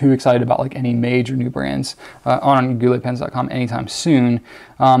 don't get too excited about like any major new brands on gouletpens.com anytime soon.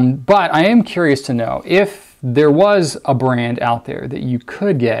 But I am curious to know if there was a brand out there that you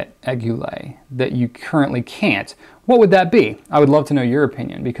could get at Goulet that you currently can't, what would that be? I would love to know your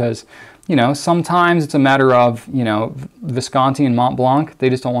opinion, because, you know, sometimes it's a matter of, you know, Visconti and Mont Blanc, they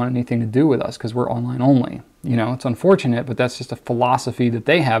just don't want anything to do with us because we're online only. You know, it's unfortunate, but that's just a philosophy that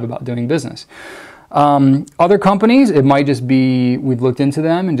they have about doing business. Other companies, it might just be we've looked into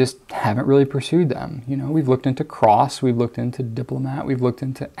them and just haven't really pursued them. You know, we've looked into Cross, we've looked into Diplomat, we've looked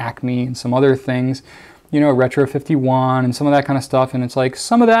into Acme and some other things, you know, Retro 51 and some of that kind of stuff. And it's like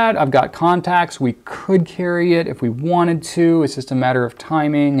some of that, I've got contacts, we could carry it if we wanted to. It's just a matter of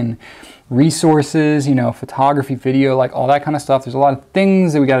timing and resources, you know, photography, video, like all that kind of stuff. There's a lot of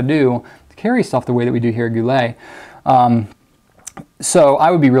things that we got to do to carry stuff the way that we do here at Goulet. So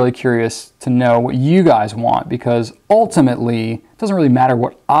I would be really curious to know what you guys want, because ultimately it doesn't really matter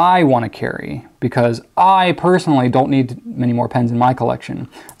what I want to carry, because I personally don't need many more pens in my collection.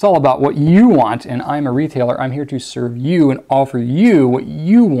 It's all about what you want, and I'm a retailer. I'm here to serve you and offer you what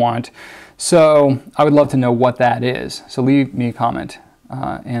you want. So I would love to know what that is. So leave me a comment,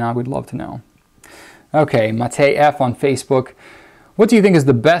 and I would love to know. Okay, Mate F on Facebook. What do you think is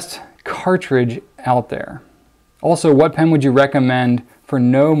the best cartridge out there? Also, what pen would you recommend for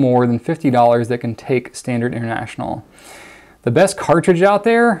no more than $50 that can take Standard International? The best cartridge out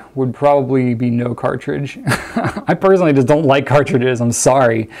there would probably be no cartridge. I personally just don't like cartridges, I'm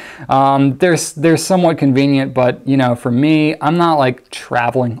sorry. They're somewhat convenient, but you know, for me, I'm not like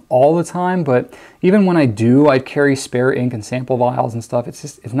traveling all the time, but even when I do, I carry spare ink and sample vials and stuff.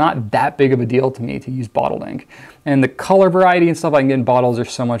 It's not that big of a deal to me to use bottled ink. And the color variety and stuff I can get in bottles are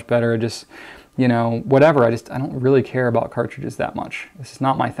so much better. Just, you know, whatever. I don't really care about cartridges that much. This is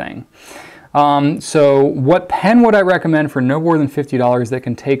not my thing. So what pen would I recommend for no more than $50 that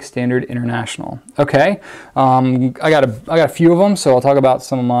can take standard international? Okay, I got a few of them, so I'll talk about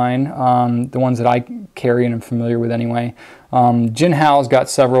some of mine, the ones that I carry and I'm familiar with anyway. Jinhao's got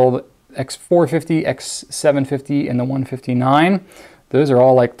several, X450, X750, and the 159. Those are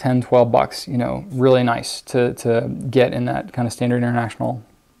all like 10, 12 bucks, you know, really nice to get in that kind of standard international,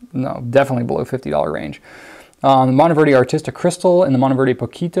 no, definitely below $50 range. The Monteverde Artista Crystal and the Monteverde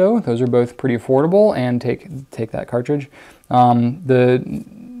Poquito, those are both pretty affordable and take that cartridge. The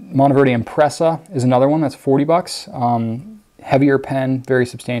Monteverde Impressa is another one that's 40 bucks. Heavier pen, very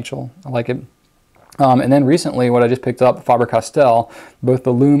substantial. I like it. And then recently, what I just picked up, Faber-Castell, both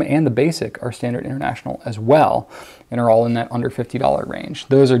the Lume and the Basic are standard international as well, and are all in that under $50 range.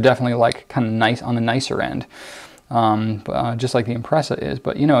 Those are definitely like kind of nice on the nicer end, just like the Impressa is.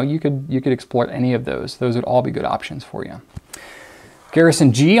 But you know, you could explore any of those. Those would all be good options for you.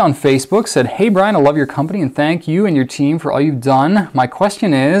 Garrison G on Facebook said, "Hey Brian, I love your company and thank you and your team for all you've done. My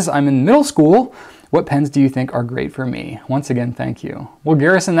question is, I'm in middle school. What pens do you think are great for me?" Once again, thank you. Well,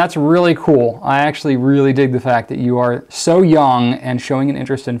 Garrison, that's really cool. I actually really dig the fact that you are so young and showing an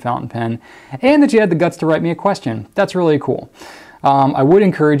interest in fountain pen, and that you had the guts to write me a question. That's really cool. I would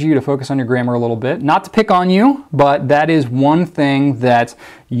encourage you to focus on your grammar a little bit. Not to pick on you, but that is one thing that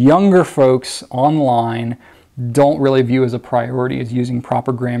younger folks online don't really view as a priority, is using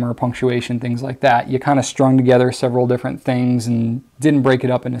proper grammar, punctuation, things like that. You kind of strung together several different things and didn't break it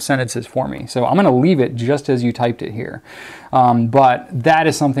up into sentences for me. So I'm going to leave it just as you typed it here. But that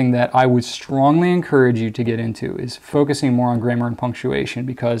is something that I would strongly encourage you to get into, is focusing more on grammar and punctuation,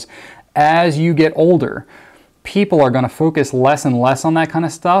 because as you get older, people are going to focus less and less on that kind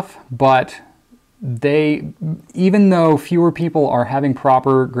of stuff, but even though fewer people are having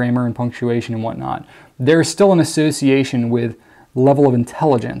proper grammar and punctuation and whatnot, there's still an association with level of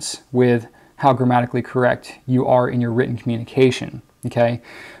intelligence with how grammatically correct you are in your written communication, okay?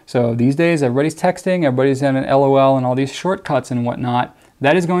 So these days, everybody's texting, everybody's having LOL and all these shortcuts and whatnot.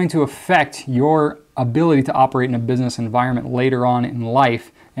 That is going to affect your ability to operate in a business environment later on in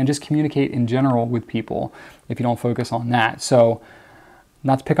life and just communicate in general with people if you don't focus on that. So,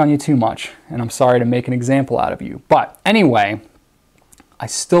 not to pick on you too much, and I'm sorry to make an example out of you. But anyway, I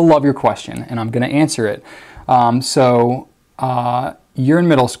still love your question, and I'm going to answer it. You're in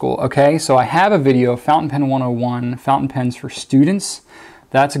middle school, okay? So I have a video, Fountain Pen 101, Fountain Pens for Students.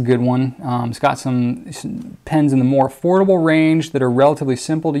 That's a good one. It's got some pens in the more affordable range that are relatively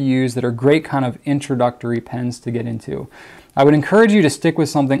simple to use, that are great kind of introductory pens to get into. I would encourage you to stick with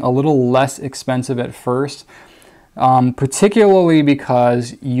something a little less expensive at first, particularly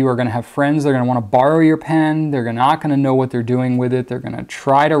because you are going to have friends that are going to want to borrow your pen. They're not going to know what they're doing with it. They're going to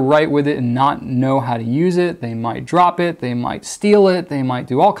try to write with it and not know how to use it. They might drop it. They might steal it. They might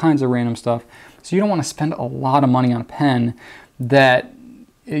do all kinds of random stuff. So you don't want to spend a lot of money on a pen that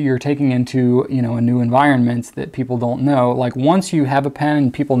you're taking into, you know, a new environment that people don't know. Like, once you have a pen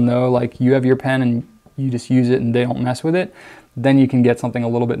and people know, like, you have your pen and you just use it and they don't mess with it, then you can get something a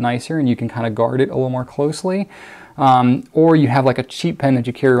little bit nicer and you can kind of guard it a little more closely. Or you have like a cheap pen that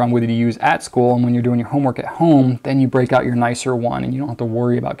you carry around with you to use at school, and when you're doing your homework at home, then you break out your nicer one and you don't have to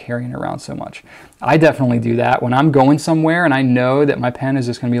worry about carrying it around so much. I definitely do that when I'm going somewhere and I know that my pen is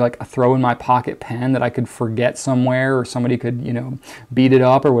just going to be like a throw in my pocket pen that I could forget somewhere, or somebody could, you know, beat it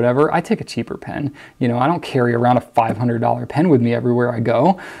up or whatever. I take a cheaper pen. You know, I don't carry around a $500 pen with me everywhere I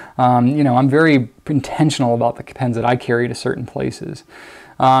go. You know, I'm very intentional about the pens that I carry to certain places.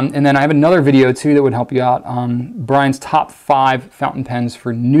 And then I have another video too that would help you out on Brian's top 5 fountain pens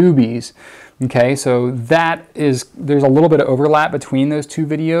for newbies. Okay, so there's a little bit of overlap between those two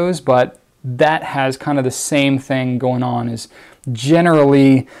videos, but that has kind of the same thing going on, is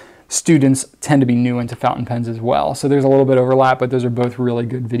generally students tend to be new into fountain pens as well. So there's a little bit of overlap, but those are both really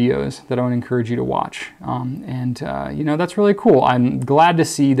good videos that I would encourage you to watch. You know, that's really cool. I'm glad to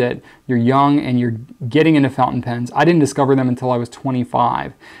see that you're young and you're getting into fountain pens. I didn't discover them until I was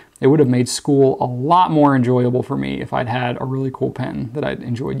 25. It would have made school a lot more enjoyable for me if I'd had a really cool pen that I'd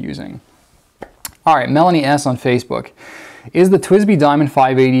enjoyed using. All right, Melanie S. on Facebook. Is the TWSBI Diamond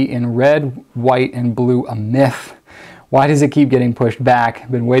 580 in red, white, and blue a myth? Why does it keep getting pushed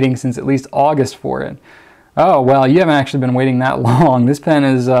back? Been waiting since at least August for it. Oh, well, you haven't actually been waiting that long. This pen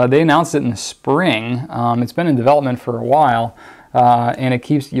is, they announced it in the spring. It's been in development for a while, and it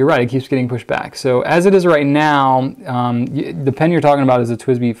keeps, you're right, it keeps getting pushed back. So as it is right now, the pen you're talking about is a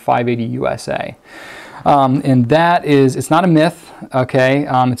TWSBI 580 USA. And that is, it's not a myth, okay?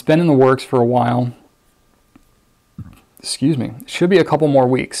 It's been in the works for a while. Excuse me. It should be a couple more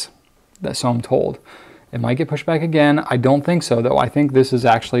weeks, so I'm told. It might get pushed back again. I don't think so, though. I think this is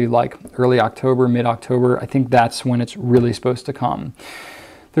actually like early October, mid-October. I think that's when it's really supposed to come.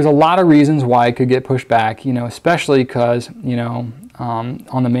 There's a lot of reasons why it could get pushed back, you know, especially because, you know,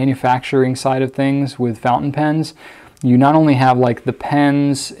 on the manufacturing side of things with fountain pens, you not only have like the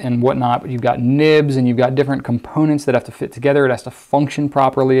pens and whatnot, but you've got nibs and you've got different components that have to fit together. It has to function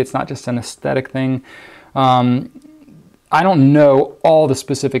properly. It's not just an aesthetic thing. I don't know all the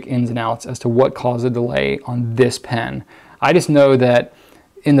specific ins and outs as to what caused a delay on this pen. I just know that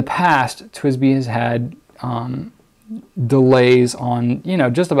in the past, TWSBI has had delays on, you know,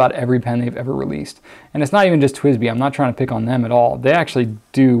 just about every pen they've ever released. And it's not even just TWSBI. I'm not trying to pick on them at all. They actually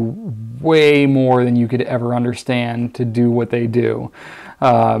do way more than you could ever understand to do what they do.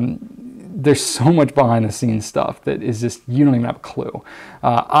 There's so much behind the scenes stuff that is just, you don't even have a clue.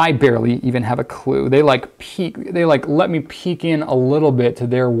 I barely even have a clue. They like let me peek in a little bit to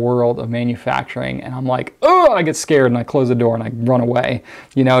their world of manufacturing, and I'm like, oh, I get scared and I close the door and I run away.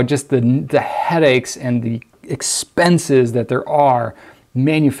 You know, just the headaches and the expenses that there are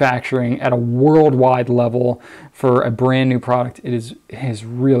manufacturing at a worldwide level for a brand new product. It is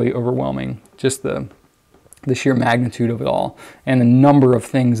really overwhelming. Just the sheer magnitude of it all and the number of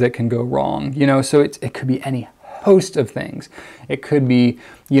things that can go wrong, you know. So it could be any host of things. It could be,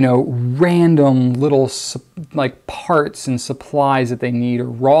 you know, random little like parts and supplies that they need, or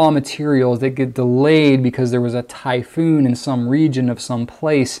raw materials that get delayed because there was a typhoon in some region of some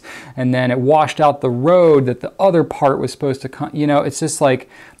place and then it washed out the road that the other part was supposed to come. You know, it's just like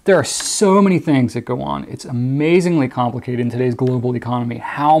there are so many things that go on. It's amazingly complicated in today's global economy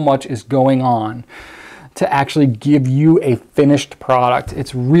how much is going on to actually give you a finished product.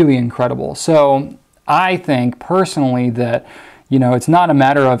 It's really incredible. So I think personally that, you know, it's not a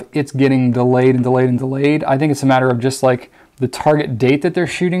matter of it's getting delayed and delayed and delayed. I think it's a matter of just like the target date that they're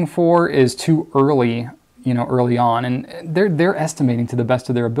shooting for is too early, you know, early on. And they're estimating to the best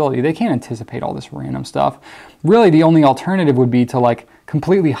of their ability. They can't anticipate all this random stuff. Really, the only alternative would be to like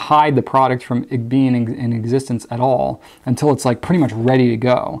completely hide the product from it being in existence at all until it's like pretty much ready to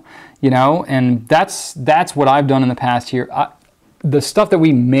go, you know. And that's what I've done in the past here. The stuff that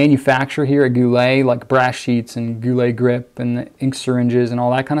we manufacture here at Goulet, like brass sheets and Goulet grip and the ink syringes and all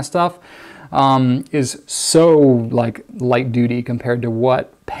that kind of stuff, is so like light duty compared to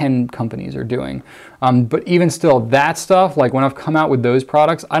what pen companies are doing. But even still, that stuff, like when I've come out with those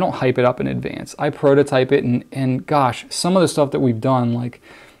products, I don't hype it up in advance. I prototype it, and gosh, some of the stuff that we've done, like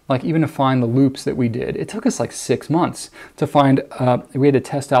even to find the loops that we did, it took us like 6 months to find. We had to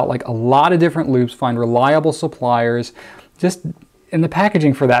test out like a lot of different loops, find reliable suppliers. And the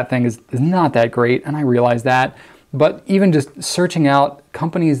packaging for that thing is not that great, and I realize that. But even just searching out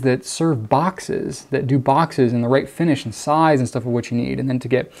companies that serve boxes, that do boxes in the right finish and size and stuff of what you need, and then to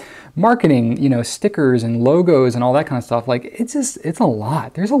get marketing, you know, stickers and logos and all that kind of stuff, like it's a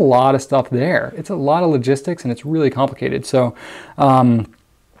lot. There's a lot of stuff there. It's a lot of logistics, and it's really complicated. So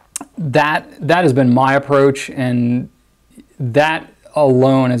that has been my approach, and that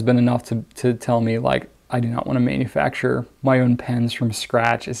alone has been enough to tell me, like, I do not want to manufacture my own pens from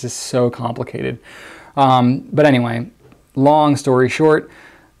scratch. It's just so complicated. But anyway, long story short,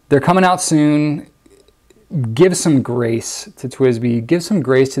 they're coming out soon. Give some grace to TWSBI. Give some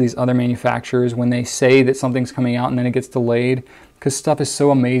grace to these other manufacturers when they say that something's coming out and then it gets delayed, because stuff is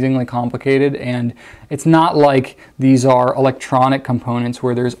so amazingly complicated, and it's not like these are electronic components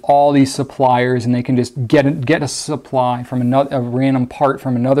where there's all these suppliers and they can just get a supply from a random part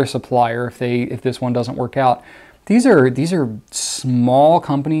from another supplier if this one doesn't work out. These are small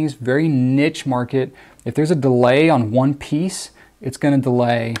companies, very niche market. If there's a delay on one piece, it's going to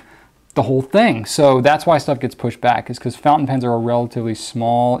delay the whole thing. So that's why stuff gets pushed back, is because fountain pens are a relatively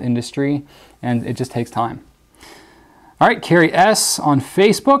small industry and it just takes time. All right, Carrie S. on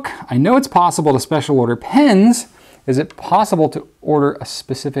Facebook. I know it's possible to special order pens. Is it possible to order a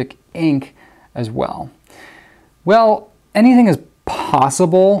specific ink as well? Well, anything is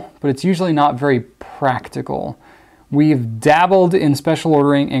possible, but it's usually not very practical. We've dabbled in special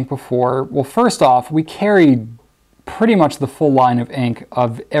ordering ink before. Well, first off, we carry pretty much the full line of ink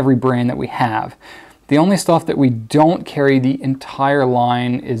of every brand that we have. The only stuff that we don't carry the entire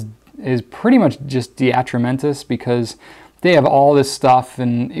line is pretty much just Diatramentis, because they have all this stuff,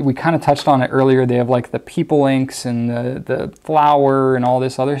 and we kind of touched on it earlier. They have like the people inks and the flower and all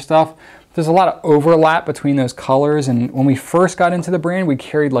this other stuff. there's a lot of overlap between those colors, and when we first got into the brand, we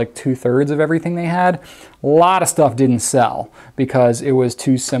carried like 2/3 of everything they had. A lot of stuff didn't sell because it was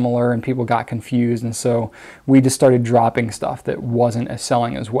too similar and people got confused, and so we just started dropping stuff that wasn't as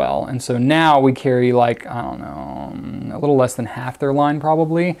selling as well. And so now we carry like, I don't know, a little less than half their line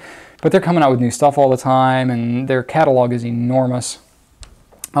probably, but they're coming out with new stuff all the time, and their catalog is enormous.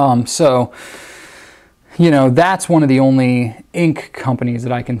 So, you know, that's one of the only ink companies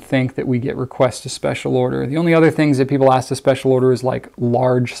that I can think that we get requests to special order. The only other things that people ask to special order is like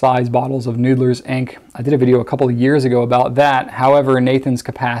large size bottles of Noodler's ink. I did a video a couple of years ago about that. However, Nathan's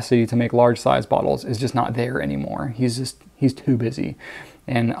capacity to make large size bottles is just not there anymore. He's too busy.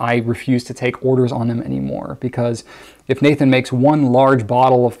 And I refuse to take orders on them anymore, because if Nathan makes one large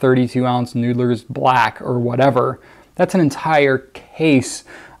bottle of 32-ounce Noodler's Black or whatever, that's an entire case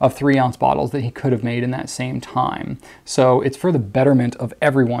of 3-ounce bottles that he could have made in that same time. So it's for the betterment of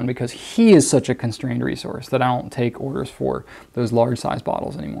everyone, because he is such a constrained resource that I don't take orders for those large size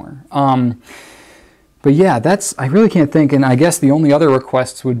bottles anymore. But yeah, I really can't think, and I guess the only other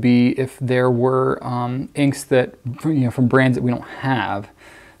requests would be if there were inks that, you know, from brands that we don't have.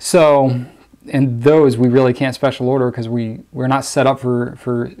 So, and those we really can't special order because we're not set up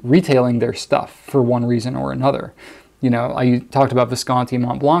for retailing their stuff for one reason or another. You know, I talked about Visconti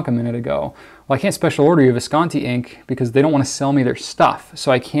Mont Blanc a minute ago. Well, I can't special order you Visconti ink because they don't want to sell me their stuff,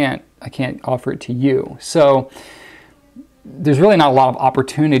 so I can't offer it to you. So there's really not a lot of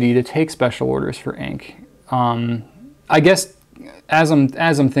opportunity to take special orders for ink. I guess as I'm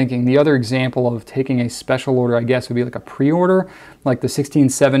thinking, the other example of taking a special order, I guess, would be like a pre-order, like the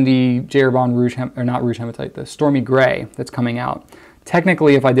 1670 J. Herbin Rouge, or not Rouge Hematite, the Stormy Gray that's coming out.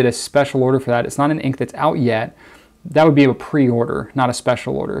 Technically, if I did a special order for that, it's not an ink that's out yet. That would be a pre-order, not a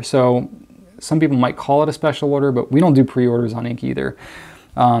special order. So some people might call it a special order, but we don't do pre-orders on ink either.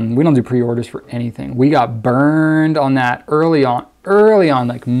 We don't do pre-orders for anything. We got burned on that early on,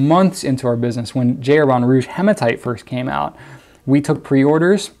 like months into our business when J. Herbin Rouge Hematite first came out. We took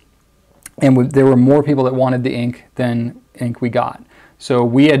pre-orders, and there were more people that wanted the ink than ink we got. So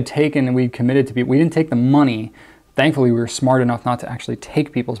we had taken and we committed to people. We didn't take the money. Thankfully, we were smart enough not to actually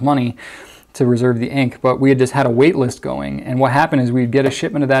take people's money to reserve the ink, but we had just had a wait list going. And what happened is we'd get a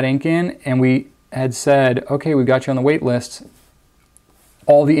shipment of that ink in, and we had said, okay, we got you on the wait list.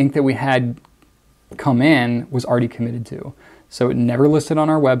 All the ink that we had come in was already committed to. So it never listed on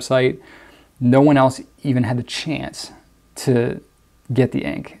our website. No one else even had the chance to get the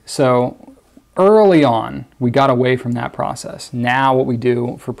ink. So early on, we got away from that process. Now what we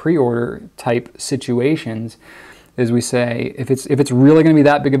do for pre-order type situations is we say, if it's really going to be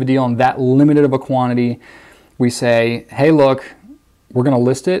that big of a deal and that limited of a quantity, we say, hey, look, we're going to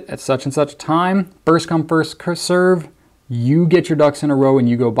list it at such and such a time. First come, first serve. You get your ducks in a row and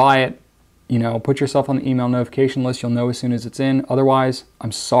you go buy it. You know, put yourself on the email notification list. You'll know as soon as it's in. Otherwise,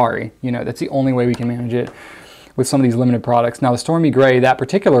 I'm sorry. You know, that's the only way we can manage it with some of these limited products. Now, the Stormy Gray, that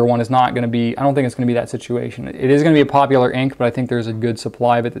particular one is not going to be, I don't think it's going to be that situation. It is going to be a popular ink, but I think there's a good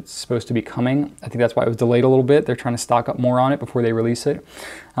supply of it that's supposed to be coming. I think that's why it was delayed a little bit. They're trying to stock up more on it before they release it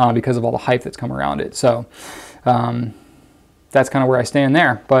because of all the hype that's come around it. So that's kind of where I stand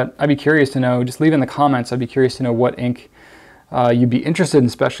there. But I'd be curious to know, just leave in the comments, I'd be curious to know what ink you'd be interested in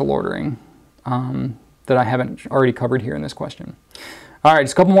special ordering that I haven't already covered here in this question. All right,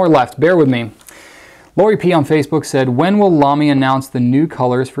 just a couple more left. Bear with me. Lori P. on Facebook said, when will Lamy announce the new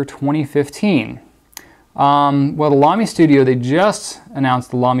colors for 2015? Well, the Lamy Studio, they just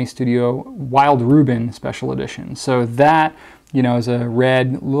announced the Lamy Studio Wild Rubin Special Edition. So that, you know, is a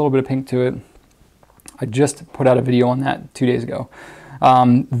red, a little bit of pink to it. I just put out a video on that 2 days ago.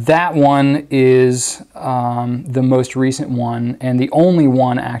 That one is the most recent one, and the only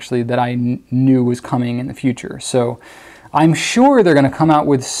one actually that I knew was coming in the future. So I'm sure they're going to come out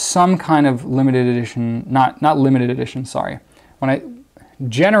with some kind of limited edition, not limited edition, sorry.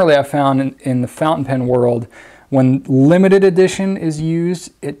 Generally I've found in the fountain pen world, when limited edition is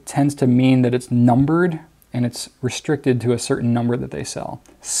used, it tends to mean that it's numbered and it's restricted to a certain number that they sell.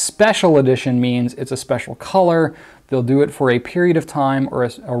 Special edition means it's a special color. They'll do it for a period of time or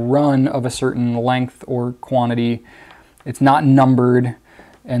a run of a certain length or quantity. It's not numbered,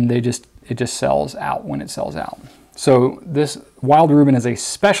 and it just sells out when it sells out. So this Wild Rubin is a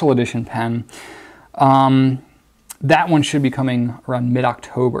special edition pen. That one should be coming around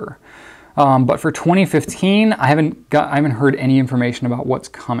mid-October. But for 2015, I haven't heard any information about what's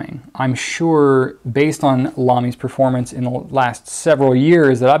coming. I'm sure, based on Lamy's performance in the last several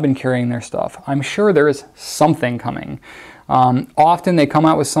years that I've been carrying their stuff, I'm sure there is something coming. Often they come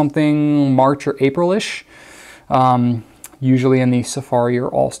out with something March or April-ish, usually in the Safari or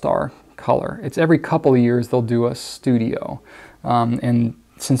All-Star color. It's every couple of years they'll do a studio. And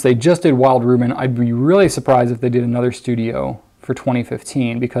since they just did Wild Reuben, I'd be really surprised if they did another studio for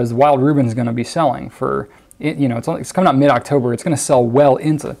 2015, because Wild Reuben is going to be selling for, you know, it's coming out mid-October. It's going to sell well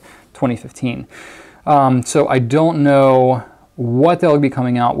into 2015. So I don't know what they'll be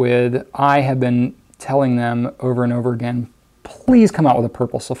coming out with. I have been telling them over and over again, please come out with a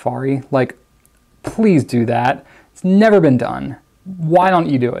purple safari. Like, please do that. It's never been done. Why don't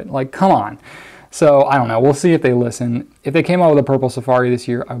you do it? Like, come on. So I don't know. We'll see if they listen. If they came out with a purple safari this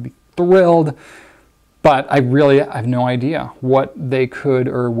year, I would be thrilled. But I have no idea what they could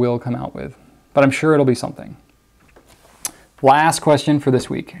or will come out with. But I'm sure it'll be something. Last question for this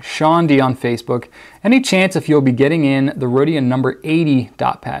week. Sean D on Facebook. Any chance if you'll be getting in the Rodian number 80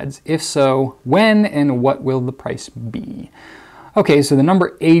 dot pads? If so, when and what will the price be? Okay, so the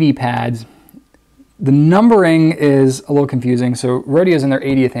number 80 pads, the numbering is a little confusing. So Rodia's in their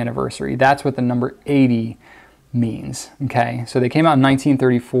 80th anniversary. That's what the number 80 means, okay? So they came out in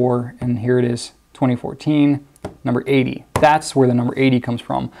 1934, and here it is, 2014, number 80. That's where the number 80 comes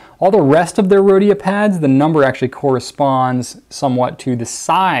from. All the rest of their Rhodia pads, the number actually corresponds somewhat to the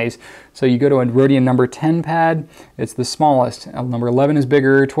size. So you go to a Rodian number 10 pad, it's the smallest. Number 11 is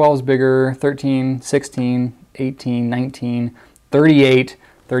bigger, 12 is bigger, 13, 16, 18, 19, 38.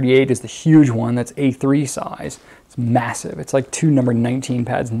 38 is the huge one. That's A3 size. It's massive. It's like two number 19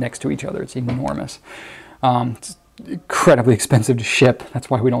 pads next to each other. It's enormous. It's incredibly expensive to ship. That's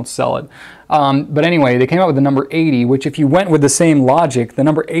why we don't sell it. But anyway, they came out with the number 80, which if you went with the same logic, the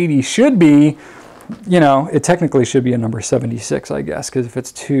number 80 should be, you know, it technically should be a number 76, I guess, because if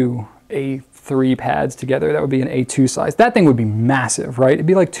it's two A3 pads together, that would be an A2 size. That thing would be massive, right? It'd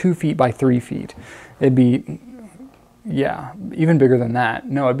be like 2 feet by 3 feet. It'd be, yeah, even bigger than that.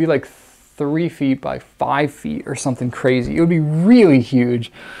 No, it'd be like 3 feet by 5 feet or something crazy. It would be really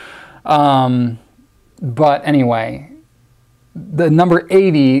huge. But anyway, the number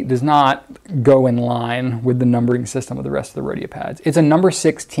 80 does not go in line with the numbering system of the rest of the Rhodia pads. It's a number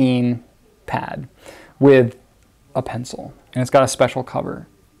 16 pad with a pencil, and it's got a special cover,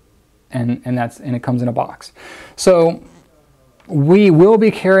 and it comes in a box. So we will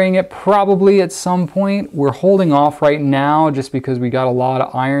be carrying it probably at some point. We're holding off right now just because we got a lot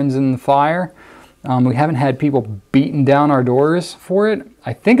of irons in the fire. We haven't had people beating down our doors for it.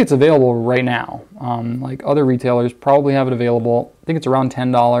 I think it's available right now. Like other retailers probably have it available. I think it's around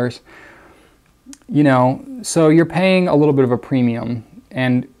 $10. You know, so you're paying a little bit of a premium,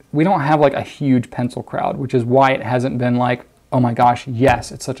 and we don't have like a huge pencil crowd, which is why it hasn't been like, oh my gosh,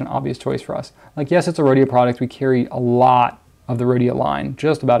 yes, it's such an obvious choice for us. Like, yes, it's a Rhodia product. We carry a lot of the Rhodia line,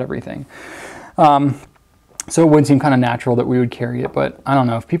 just about everything. So it would seem kind of natural that we would carry it, but I don't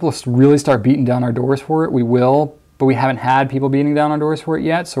know. If people really start beating down our doors for it, we will, but we haven't had people beating down our doors for it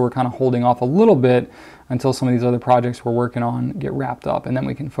yet, so we're kind of holding off a little bit until some of these other projects we're working on get wrapped up, and then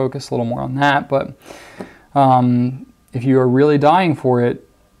we can focus a little more on that. But if you are really dying for it,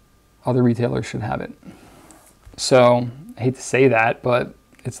 other retailers should have it. So I hate to say that, but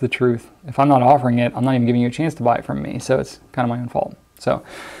it's the truth. If I'm not offering it, I'm not even giving you a chance to buy it from me, so it's kind of my own fault. So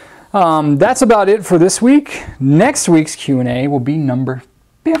that's about it for this week. Next week's Q&A will be number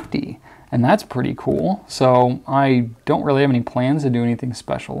 50, and that's pretty cool. So I don't really have any plans to do anything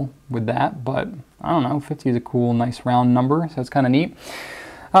special with that, but I don't know, 50 is a cool, nice round number, so it's kind of neat.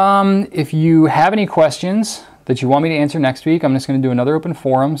 If you have any questions that you want me to answer next week, I'm just going to do another open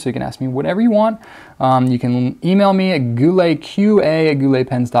forum, so you can ask me whatever you want. You can email me at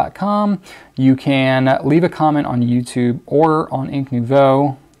gouletqa@gouletpens.com. You can leave a comment on YouTube or on Ink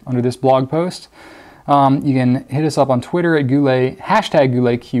Nouveau under this blog post. You can hit us up on Twitter at Goulet,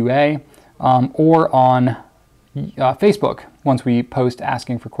 #GouletQA, or on Facebook once we post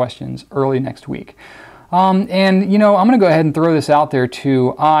asking for questions early next week. And you know, I'm going to go ahead and throw this out there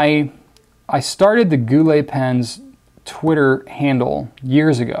too. I started the Goulet Pens Twitter handle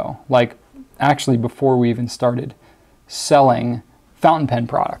years ago, like actually before we even started selling fountain pen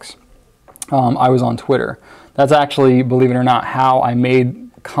products. I was on Twitter. That's actually, believe it or not, how I made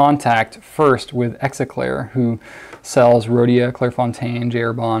contact first with Execlair, who sells Rhodia, Clairefontaine,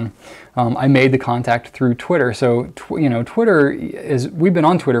 Jerbon. I made the contact through Twitter. So, you know, we've been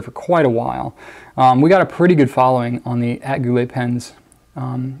on Twitter for quite a while. We got a pretty good following on the @GouletPens,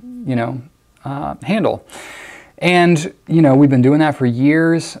 handle. And, you know, we've been doing that for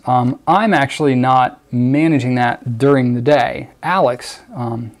years. I'm actually not managing that during the day. Alex,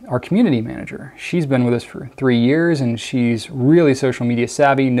 our community manager, she's been with us for 3 years, and she's really social media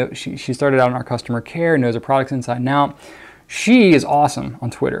savvy. She started out in our customer care, knows our products inside and out. She is awesome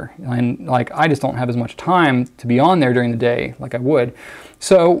on Twitter. And like, I just don't have as much time to be on there during the day like I would.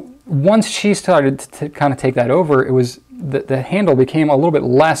 So once she started to kind of take that over, it was the handle became a little bit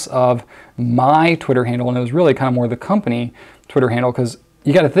less of my Twitter handle, and it was really kind of more the company Twitter handle, because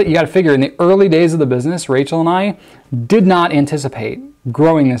you got to figure, in the early days of the business, Rachel and I did not anticipate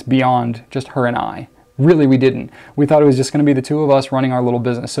growing this beyond just her and I. Really, we didn't. We thought it was just going to be the two of us running our little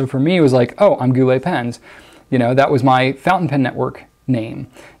business. So for me, it was like, oh, I'm Goulet Pens. You know, that was my fountain pen network name.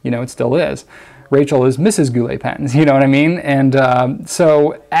 You know, it still is. Rachel is Mrs. Goulet Pens, you know what I mean? And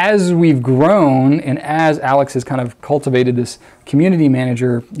so as we've grown, and as Alex has kind of cultivated this community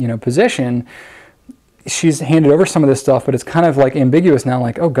manager, you know, position, she's handed over some of this stuff, but it's kind of like ambiguous now,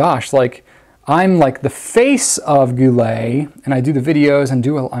 like, oh gosh, like I'm like the face of Goulet, and I do the videos and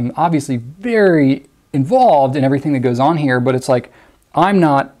I'm obviously very involved in everything that goes on here, but it's like I'm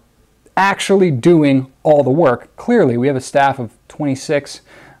not actually doing all the work. Clearly, we have a staff of 26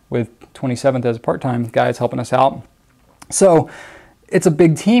 with 27th as a part-time guy that's helping us out. So it's a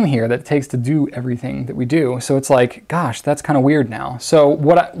big team here that it takes to do everything that we do. So it's like, gosh, that's kind of weird now. So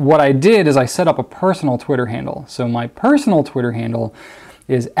what I did is I set up a personal Twitter handle. So my personal Twitter handle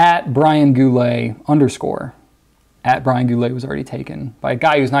is @BrianGoulet_. @BrianGoulet was already taken by a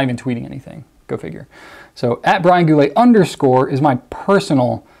guy who's not even tweeting anything. Go figure. So @BrianGoulet_ is my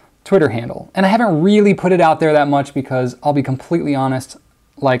personal Twitter handle. And I haven't really put it out there that much because I'll be completely honest,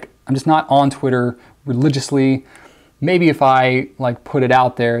 like I'm just not on Twitter religiously. Maybe if I like put it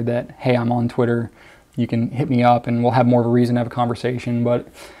out there that, hey, I'm on Twitter, you can hit me up and we'll have more of a reason to have a conversation. But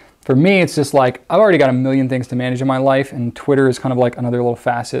for me, it's just like, I've already got a million things to manage in my life, and Twitter is kind of like another little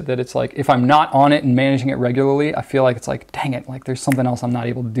facet that it's like, if I'm not on it and managing it regularly, I feel like it's like, dang it, like there's something else I'm not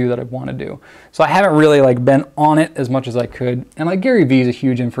able to do that I want to do. So I haven't really like been on it as much as I could. And like Gary Vee is a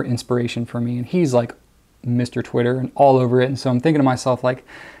huge inspiration for me, and he's like Mr. Twitter and all over it. And so I'm thinking to myself like,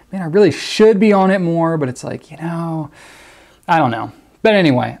 man, I really should be on it more, but it's like, you know, I don't know. But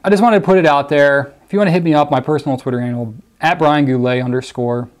anyway, I just wanted to put it out there. If you want to hit me up, my personal Twitter handle,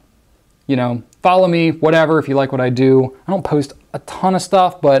 @BrianGoulet_. You know, follow me, whatever, if you like what I do. I don't post a ton of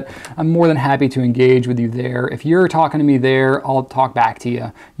stuff, but I'm more than happy to engage with you there. If you're talking to me there, I'll talk back to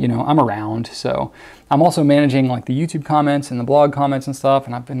you. You know, I'm around. So I'm also managing like the YouTube comments and the blog comments and stuff,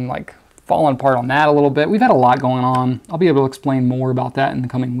 and I've been like falling apart on that a little bit. We've had a lot going on. I'll be able to explain more about that in the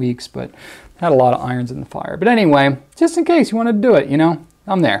coming weeks, but had a lot of irons in the fire. But anyway, just in case you want to do it, you know,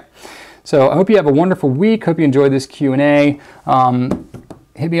 I'm there. So I hope you have a wonderful week. Hope you enjoyed this Q&A.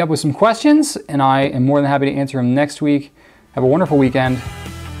 Hit me up with some questions, and I am more than happy to answer them next week. Have a wonderful weekend,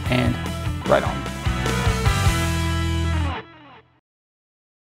 and right on.